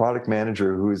have a product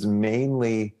manager who is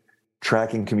mainly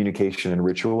tracking communication and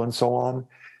ritual and so on,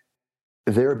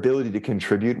 their ability to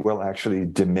contribute will actually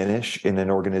diminish in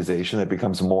an organization that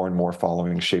becomes more and more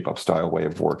following shape-up style way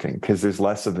of working, because there's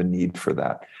less of a need for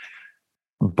that.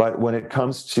 But when it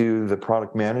comes to the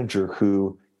product manager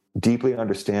who deeply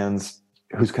understands,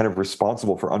 who's kind of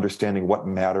responsible for understanding what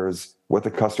matters, what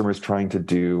the customer is trying to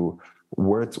do,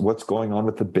 what's going on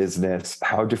with the business,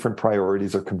 how different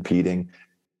priorities are competing,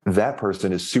 that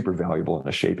person is super valuable in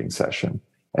a shaping session.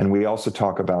 And we also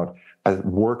talk about a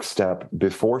work step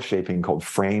before shaping called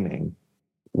framing,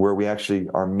 where we actually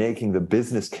are making the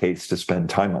business case to spend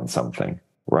time on something,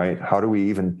 right? How do we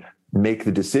even make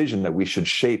the decision that we should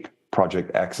shape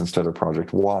project X instead of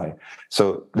project Y?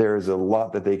 So there's a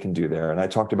lot that they can do there. And I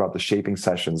talked about the shaping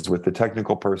sessions with the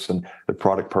technical person, the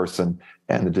product person,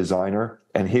 and the designer.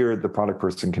 And here the product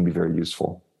person can be very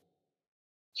useful.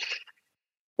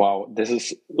 Wow, this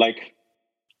is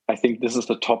I think this is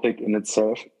the topic in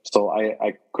itself. So I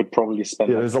could probably spend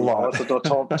there's a lot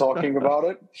hours talking about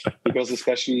it, because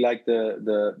especially like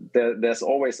there's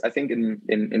always, I think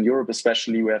in Europe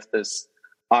especially, we have this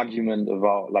argument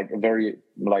about like a very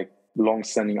like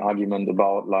long-standing argument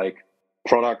about like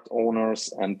product owners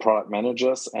and product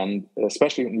managers, and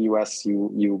especially in the US,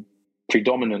 you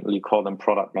predominantly call them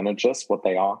product managers, what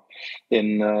they are. In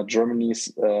Germany,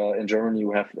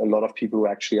 we have a lot of people who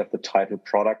actually have the title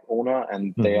product owner,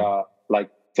 and they are like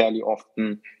fairly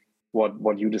often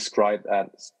what you describe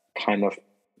as kind of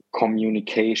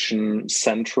communication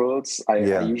centrals. I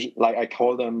usually I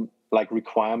call them like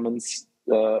requirements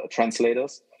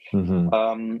translators.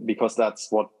 Because that's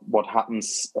what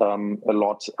happens a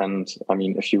lot. And I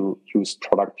mean, if you use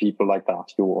product people like that,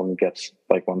 you only get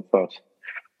like 1/3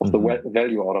 of the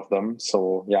value out of them. So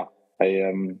yeah,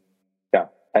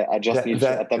 I just need to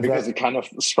add that because it kind of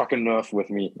struck a nerve with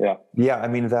me. Yeah. I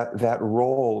mean, that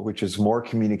role, which is more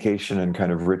communication and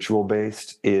kind of ritual based,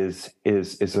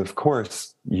 is of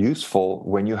course useful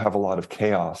when you have a lot of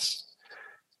chaos,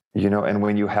 and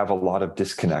when you have a lot of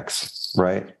disconnects,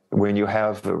 right? When you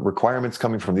have requirements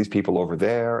coming from these people over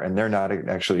there and they're not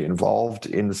actually involved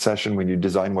in the session when you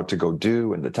design what to go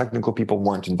do, and the technical people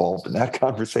weren't involved in that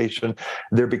conversation,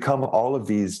 there become all of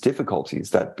these difficulties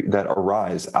that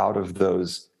arise out of those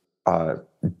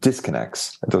disconnects,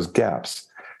 those gaps.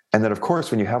 And then, of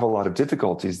course, when you have a lot of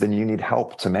difficulties, then you need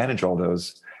help to manage all those.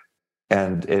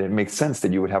 And it makes sense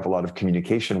that you would have a lot of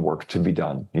communication work to be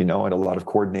done, and a lot of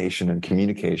coordination and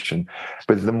communication.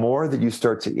 But the more that you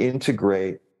start to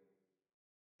integrate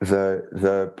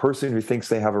the person who thinks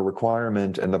they have a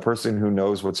requirement and the person who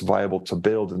knows what's viable to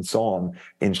build and so on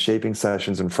in shaping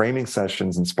sessions and framing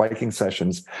sessions and spiking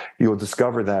sessions, you'll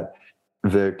discover that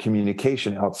the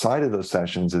communication outside of those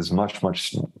sessions is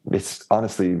it's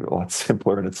honestly a lot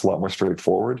simpler and it's a lot more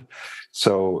straightforward.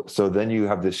 So then you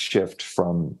have this shift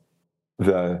from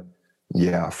the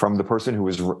person who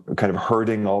was kind of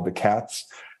herding all the cats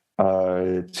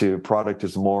to product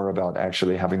is more about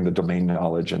actually having the domain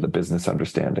knowledge and the business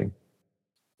understanding.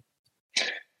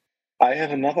 I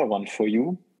have another one for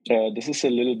you. This is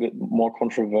a little bit more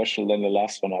controversial than the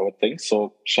last one, I would think. So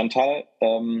Chantal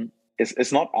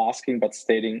is not asking, but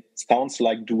stating, sounds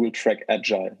like dual track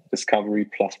agile, discovery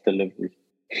plus delivery.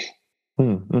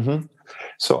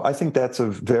 So I think that's a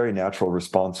very natural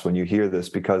response when you hear this,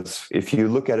 because if you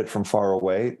look at it from far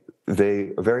away,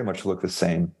 they very much look the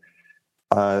same.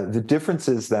 The difference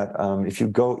is that if you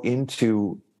go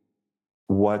into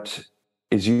what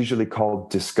is usually called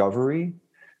discovery,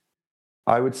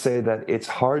 I would say that it's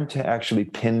hard to actually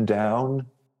pin down,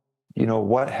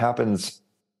 what happens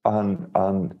on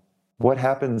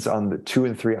the 2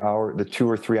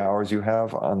 or 3 hours you have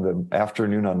on the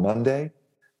afternoon on Monday,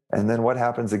 and then what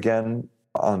happens again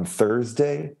on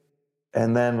Thursday,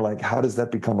 and then like how does that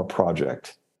become a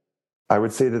project? I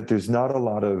would say that there's not a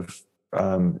lot of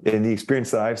in the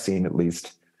experience that I've seen, at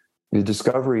least, the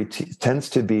discovery tends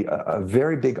to be a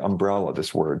very big umbrella.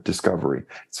 This word discovery,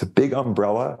 it's a big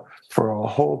umbrella for a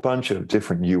whole bunch of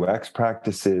different UX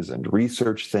practices and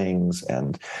research things,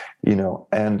 and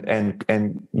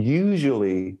and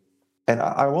usually, and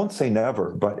I won't say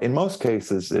never, but in most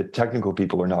cases, technical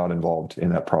people are not involved in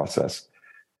that process.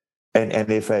 And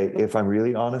if I'm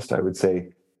really honest, I would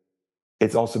say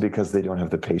it's also because they don't have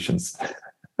the patience,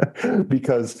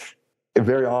 because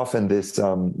very often this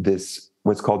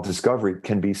what's called discovery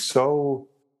can be so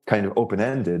kind of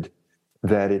open-ended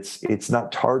that it's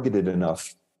not targeted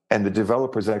enough, and the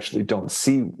developers actually don't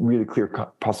see really clear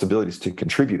possibilities to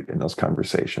contribute in those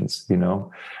conversations.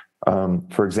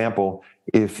 For example,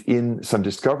 if in some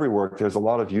discovery work there's a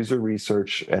lot of user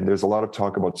research and there's a lot of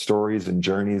talk about stories and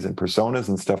journeys and personas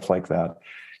and stuff like that,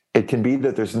 it can be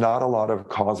that there's not a lot of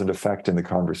cause and effect in the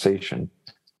conversation.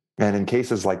 And in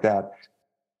cases like that,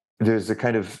 there's a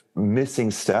kind of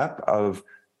missing step of,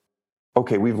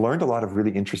 okay, we've learned a lot of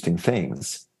really interesting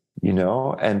things,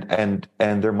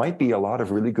 and there might be a lot of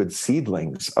really good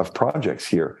seedlings of projects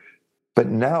here, but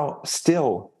now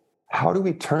still, how do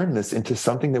we turn this into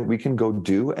something that we can go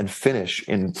do and finish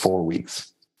in 4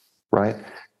 weeks, right?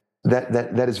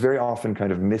 That is very often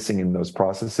kind of missing in those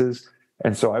processes.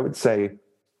 And so I would say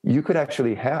you could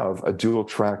actually have a dual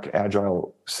track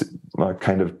agile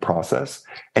kind of process,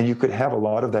 and you could have a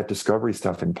lot of that discovery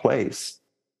stuff in place.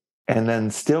 And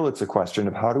then still it's a question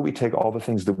of how do we take all the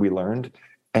things that we learned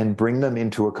and bring them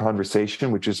into a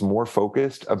conversation which is more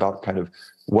focused about kind of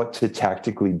what to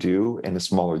tactically do in a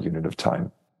smaller unit of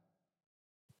time.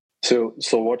 So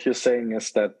what you're saying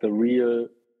is that the real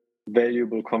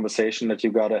valuable conversation that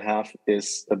you got to have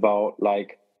is about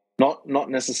like not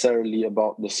necessarily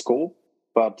about the scope,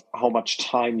 but how much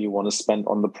time you want to spend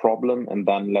on the problem, and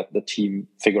then let the team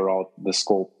figure out the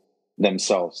scope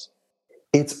themselves.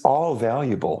 It's all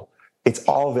valuable. It's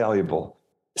all valuable.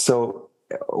 So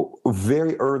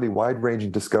very early,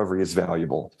 wide-ranging discovery is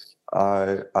valuable.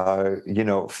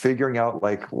 Figuring out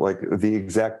like the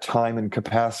exact time and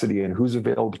capacity and who's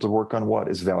available to work on what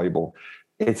is valuable.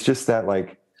 It's just that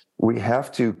like we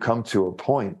have to come to a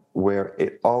point where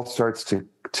it all starts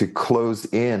to close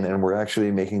in, and we're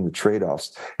actually making the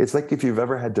trade-offs. It's like if you've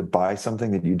ever had to buy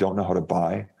something that you don't know how to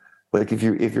buy. Like if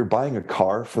you're buying a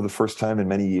car for the first time in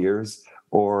many years,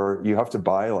 or you have to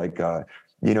buy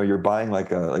you're buying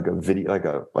like a video,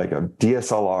 like a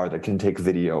DSLR that can take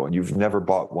video, and you've never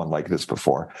bought one like this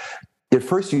before. At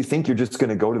first you think you're just going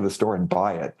to go to the store and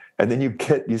buy it, and then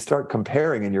you start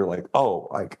comparing, and you're like, oh,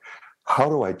 like, how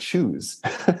do I choose?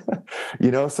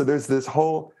 So there's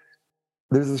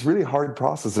this really hard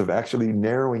process of actually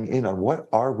narrowing in on what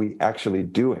are we actually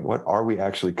doing? What are we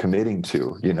actually committing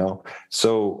to,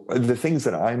 So the things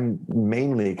that I'm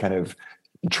mainly kind of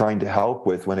trying to help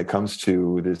with when it comes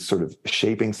to this sort of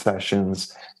shaping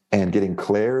sessions and getting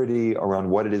clarity around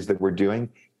what it is that we're doing,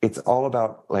 it's all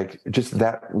about like just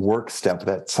that work step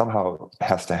that somehow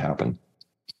has to happen.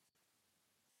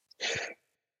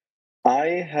 I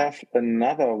have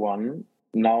another one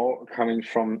now coming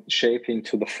from shaping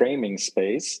to the framing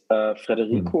space.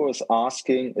 Federico is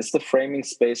asking, is the framing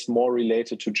space more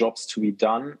related to jobs to be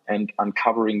done and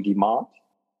uncovering demand?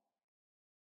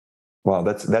 Wow,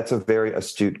 that's a very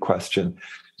astute question.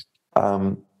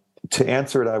 To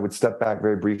answer it, I would step back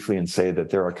very briefly and say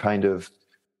that there are kind of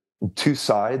two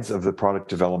sides of the product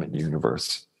development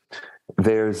universe.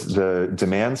 There's the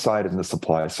demand side and the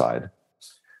supply side.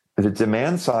 The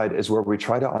demand side is where we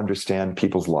try to understand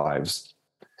people's lives.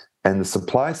 And the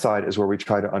supply side is where we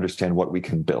try to understand what we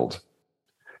can build.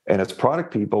 And as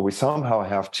product people, we somehow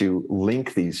have to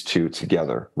link these two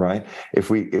together, right? If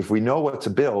we know what to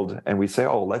build and we say,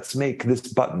 oh, let's make this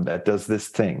button that does this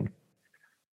thing,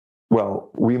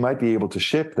 well, we might be able to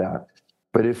ship that.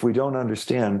 But if we don't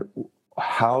understand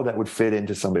how that would fit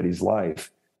into somebody's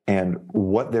life and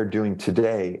what they're doing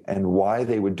today and why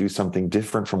they would do something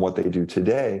different from what they do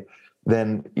today,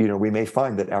 then we may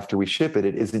find that after we ship it,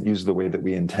 it isn't used the way that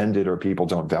we intended, or people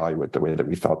don't value it the way that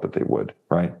we thought that they would,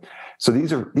 right? So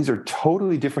these are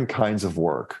totally different kinds of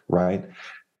work, right?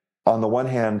 On the one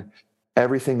hand,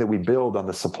 everything that we build on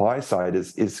the supply side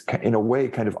is in a way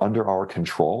kind of under our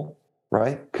control,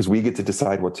 right? Because we get to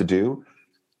decide what to do.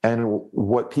 And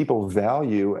what people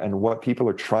value and what people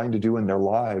are trying to do in their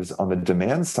lives on the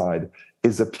demand side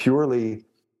is a purely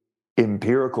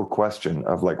empirical question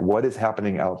of like, what is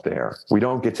happening out there? We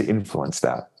don't get to influence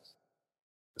that.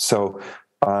 So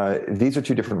these are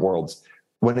two different worlds.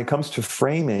 When it comes to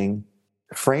framing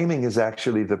is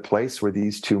actually the place where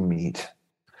these two meet.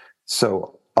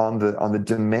 So on the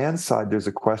demand side, there's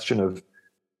a question of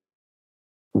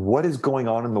what is going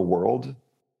on in the world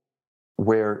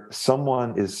where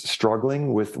someone is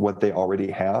struggling with what they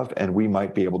already have, and we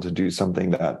might be able to do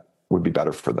something that would be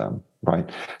better for them, right?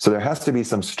 So there has to be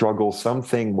some struggle,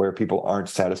 something where people aren't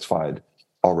satisfied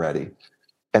already,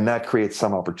 and that creates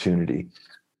some opportunity.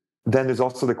 Then there's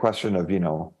also the question of,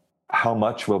 how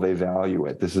much will they value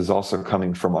it? This is also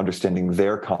coming from understanding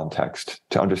their context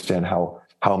to understand how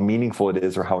meaningful it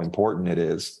is or how important it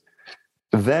is.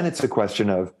 Then it's a question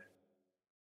of,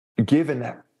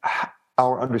 given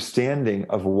our understanding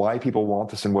of why people want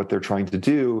this and what they're trying to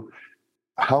do,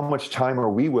 how much time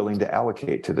are we willing to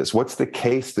allocate to this? What's the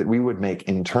case that we would make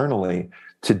internally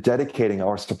to dedicating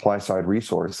our supply side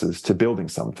resources to building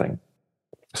something?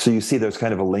 So you see there's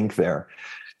kind of a link there.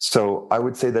 So I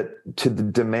would say that to the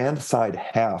demand side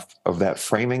half of that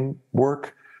framing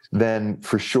work, then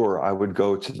for sure I would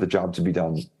go to the job to be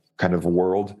done kind of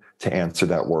world to answer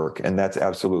that work. And that's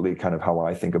absolutely kind of how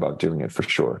I think about doing it for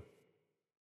sure.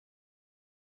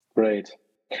 Great.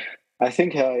 I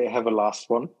think I have a last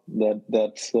one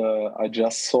that I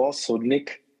just saw. So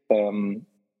Nick,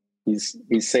 he's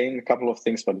saying a couple of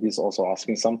things, but he's also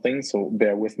asking something. So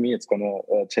bear with me; it's gonna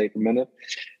take a minute.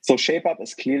 So Shape Up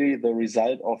is clearly the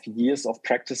result of years of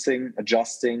practicing,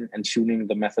 adjusting, and tuning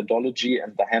the methodology.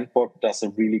 And the handbook does a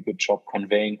really good job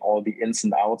conveying all the ins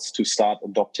and outs to start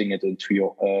adopting it into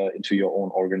your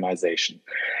own organization.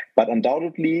 But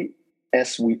undoubtedly,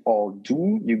 as we all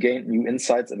do, you gain new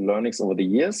insights and learnings over the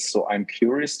years. So I'm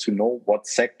curious to know what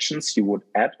sections you would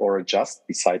add or adjust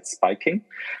besides spiking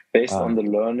based on the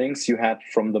learnings you had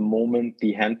from the moment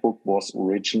the handbook was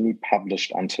originally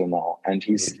published until now. And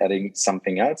he's adding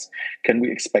something else. Can we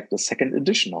expect a second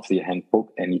edition of the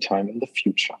handbook anytime in the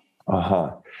future?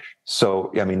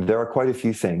 So, I mean, there are quite a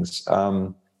few things.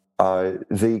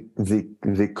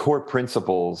 the core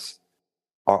principles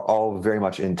are all very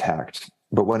much intact.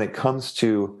 But when it comes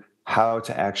to how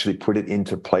to actually put it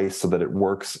into place so that it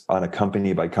works on a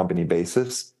company by company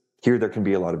basis, here there can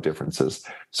be a lot of differences.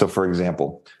 So for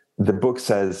example, the book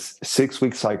says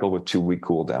 6-week cycle with 2-week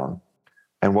cool down.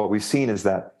 And what we've seen is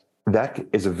that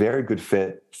is a very good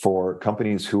fit for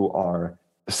companies who are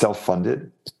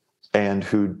self-funded and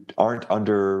who aren't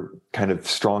under kind of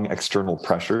strong external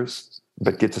pressures,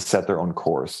 but get to set their own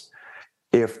course.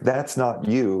 If that's not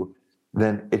you,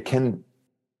 then it can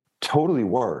totally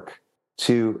work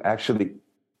to actually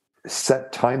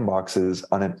set time boxes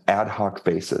on an ad hoc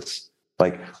basis.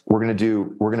 Like we're going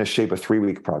to shape a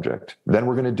 3-week project. Then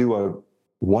we're going to do a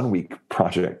 1-week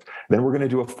project. Then we're going to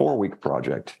do a 4-week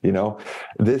project.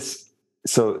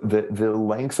 So the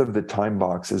length of the time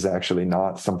box is actually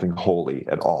not something holy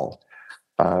at all.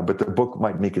 But the book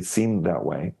might make it seem that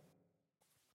way.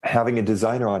 Having a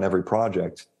designer on every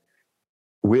project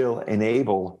will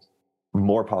enable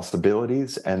more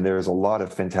possibilities, and there's a lot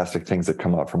of fantastic things that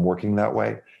come up from working that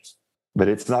way. But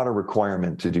it's not a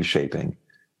requirement to do shaping.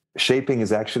 Shaping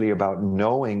is actually about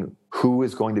knowing who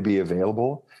is going to be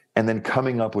available and then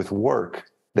coming up with work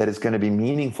that is going to be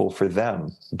meaningful for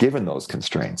them, given those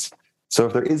constraints. So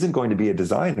if there isn't going to be a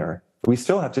designer, we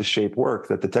still have to shape work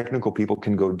that the technical people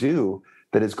can go do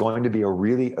that is going to be a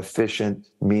really efficient,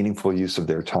 meaningful use of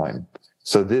their time.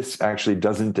 So this actually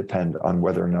doesn't depend on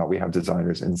whether or not we have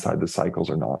designers inside the cycles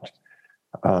or not.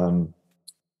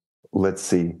 Let's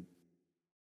see.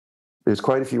 There's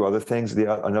quite a few other things.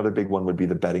 Another big one would be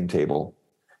the betting table.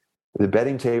 The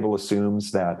betting table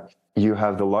assumes that you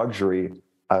have the luxury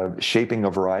of shaping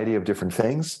a variety of different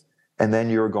things, and then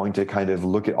you're going to kind of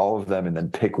look at all of them and then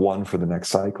pick one for the next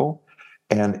cycle.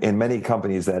 And in many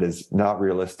companies, that is not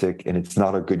realistic, and it's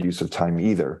not a good use of time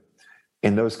either.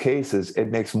 In those cases, it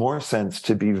makes more sense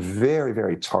to be very,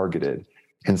 very targeted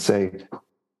and say,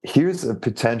 here's a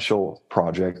potential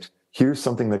project. Here's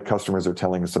something that customers are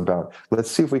telling us about. Let's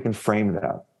see if we can frame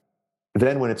that.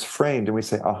 Then when it's framed and we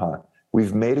say,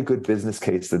 we've made a good business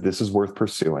case that this is worth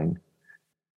pursuing.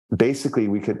 Basically,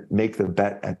 we could make the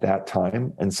bet at that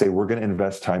time and say, we're going to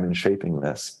invest time in shaping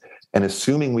this. And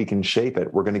assuming we can shape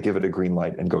it, we're going to give it a green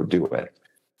light and go do it.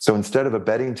 So instead of a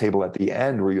betting table at the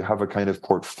end where you have a kind of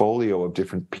portfolio of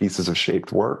different pieces of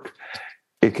shaped work,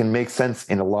 it can make sense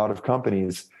in a lot of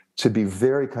companies to be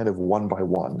very kind of one by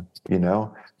one.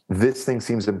 This thing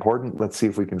seems important. Let's see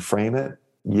if we can frame it.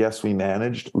 Yes, we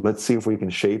managed. Let's see if we can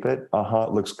shape it.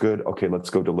 It looks good. Okay, let's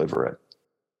go deliver it.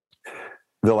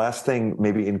 The last thing,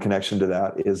 maybe in connection to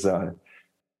that, is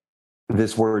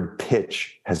this word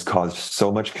pitch has caused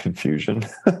so much confusion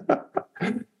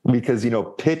because,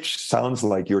 pitch sounds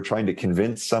like you're trying to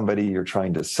convince somebody, you're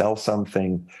trying to sell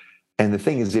something. And the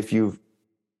thing is,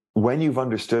 when you've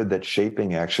understood that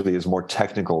shaping actually is more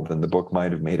technical than the book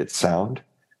might have made it sound,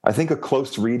 I think a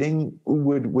close reading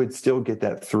would still get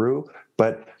that through.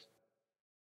 But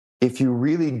if you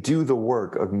really do the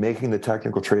work of making the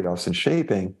technical trade-offs in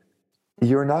shaping,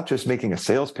 you're not just making a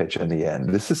sales pitch in the end.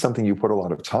 This is something you put a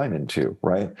lot of time into,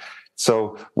 right?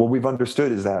 So what we've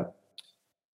understood is that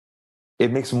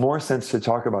it makes more sense to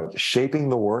talk about shaping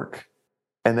the work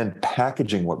and then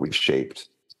packaging what we've shaped,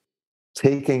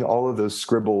 taking all of those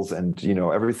scribbles and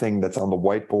everything that's on the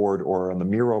whiteboard or on the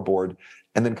Miro board,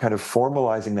 and then kind of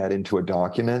formalizing that into a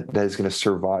document that is going to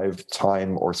survive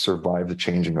time or survive the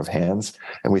changing of hands.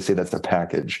 And we say that's a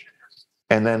package.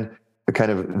 And then kind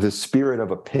of the spirit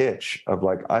of a pitch of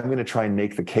like, I'm going to try and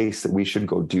make the case that we should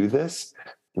go do this.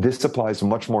 This applies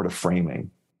much more to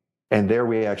framing. And there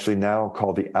we actually now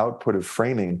call the output of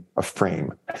framing a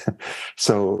frame.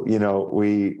 So,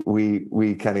 we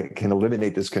kind of can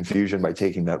eliminate this confusion by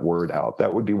taking that word out.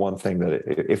 That would be one thing that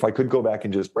if I could go back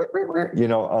and just,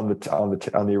 on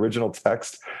the original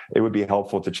text, it would be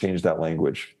helpful to change that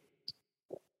language.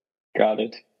 Got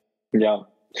it. Yeah,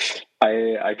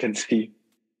 I can see.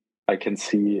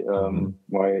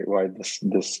 Why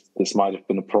this might have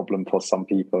been a problem for some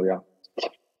people. Yeah.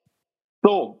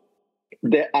 So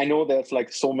I know there's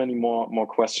like so many more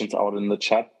questions out in the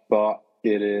chat, but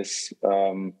it is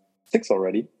 6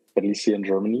 already, at least here in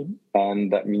Germany, and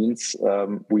that means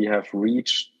we have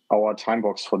reached our time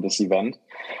box for this event.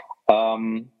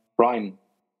 Brian,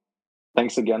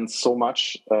 thanks again so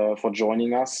much for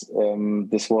joining us.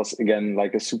 This was, again,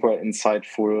 like a super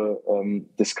insightful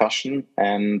discussion.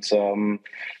 And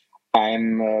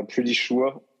I'm pretty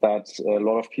sure that a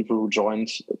lot of people who joined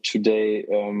today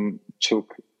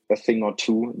took a thing or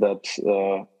two that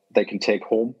they can take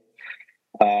home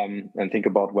and think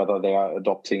about whether they are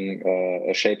adopting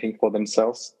a shaping for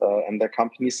themselves and their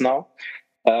companies now.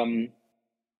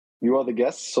 you are the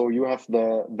guest, so you have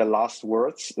the last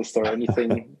words. Is there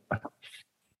anything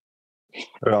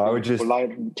I would just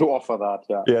like to offer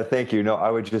that? Yeah, thank you. No,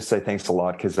 I would just say thanks a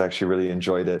lot because I actually really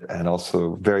enjoyed it, and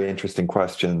also very interesting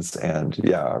questions. And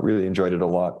yeah, I really enjoyed it a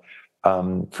lot.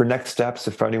 For next steps,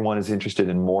 if anyone is interested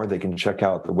in more, they can check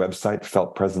out the website,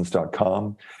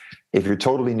 feltpresence.com. If you're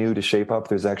totally new to Shape Up,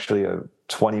 there's actually a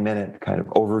 20-minute kind of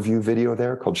overview video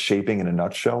there called Shaping in a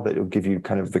Nutshell that will give you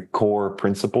kind of the core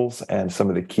principles and some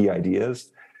of the key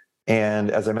ideas.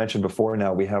 And as I mentioned before,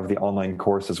 now we have the online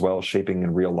course as well, Shaping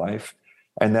in Real Life.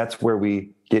 And that's where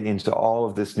we get into all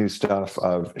of this new stuff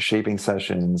of shaping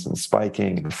sessions and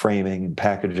spiking and framing and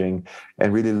packaging,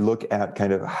 and really look at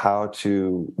kind of how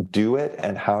to do it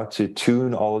and how to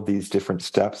tune all of these different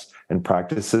steps and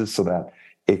practices so that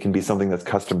it can be something that's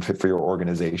custom fit for your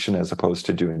organization as opposed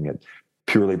to doing it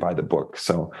purely by the book.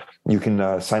 So you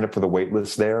can sign up for the wait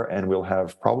list there, and we'll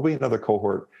have probably another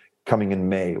cohort coming in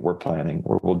May, we're planning,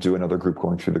 where we'll do another group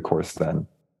going through the course then.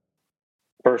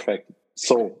 Perfect.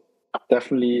 So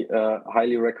definitely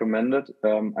highly recommended.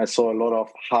 I saw a lot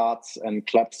of hearts and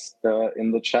claps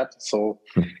in the chat. So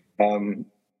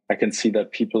I can see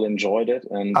that people enjoyed it.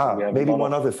 And we have maybe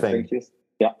one other thing. Thank you.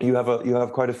 Yeah. You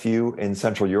have quite a few in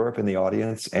Central Europe in the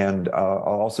audience, and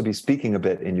I'll also be speaking a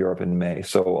bit in Europe in May.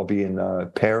 So I'll be in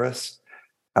Paris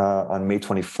on May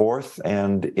 24th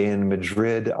and in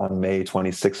Madrid on May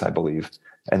 26th, I believe.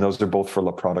 And those are both for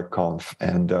La Product Conf.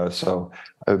 And so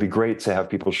it would be great to have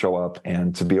people show up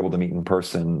and to be able to meet in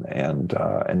person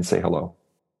and say hello.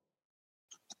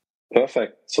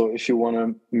 Perfect. So if you want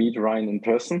to meet Ryan in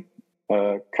person,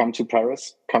 come to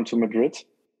Paris, come to Madrid.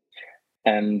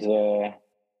 And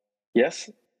yes,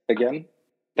 again,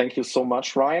 thank you so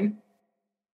much, Ryan.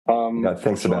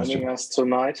 Thanks, for joining Sebastian. us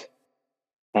tonight.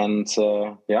 And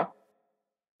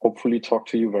hopefully talk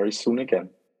to you very soon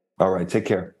again. All right, take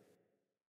care.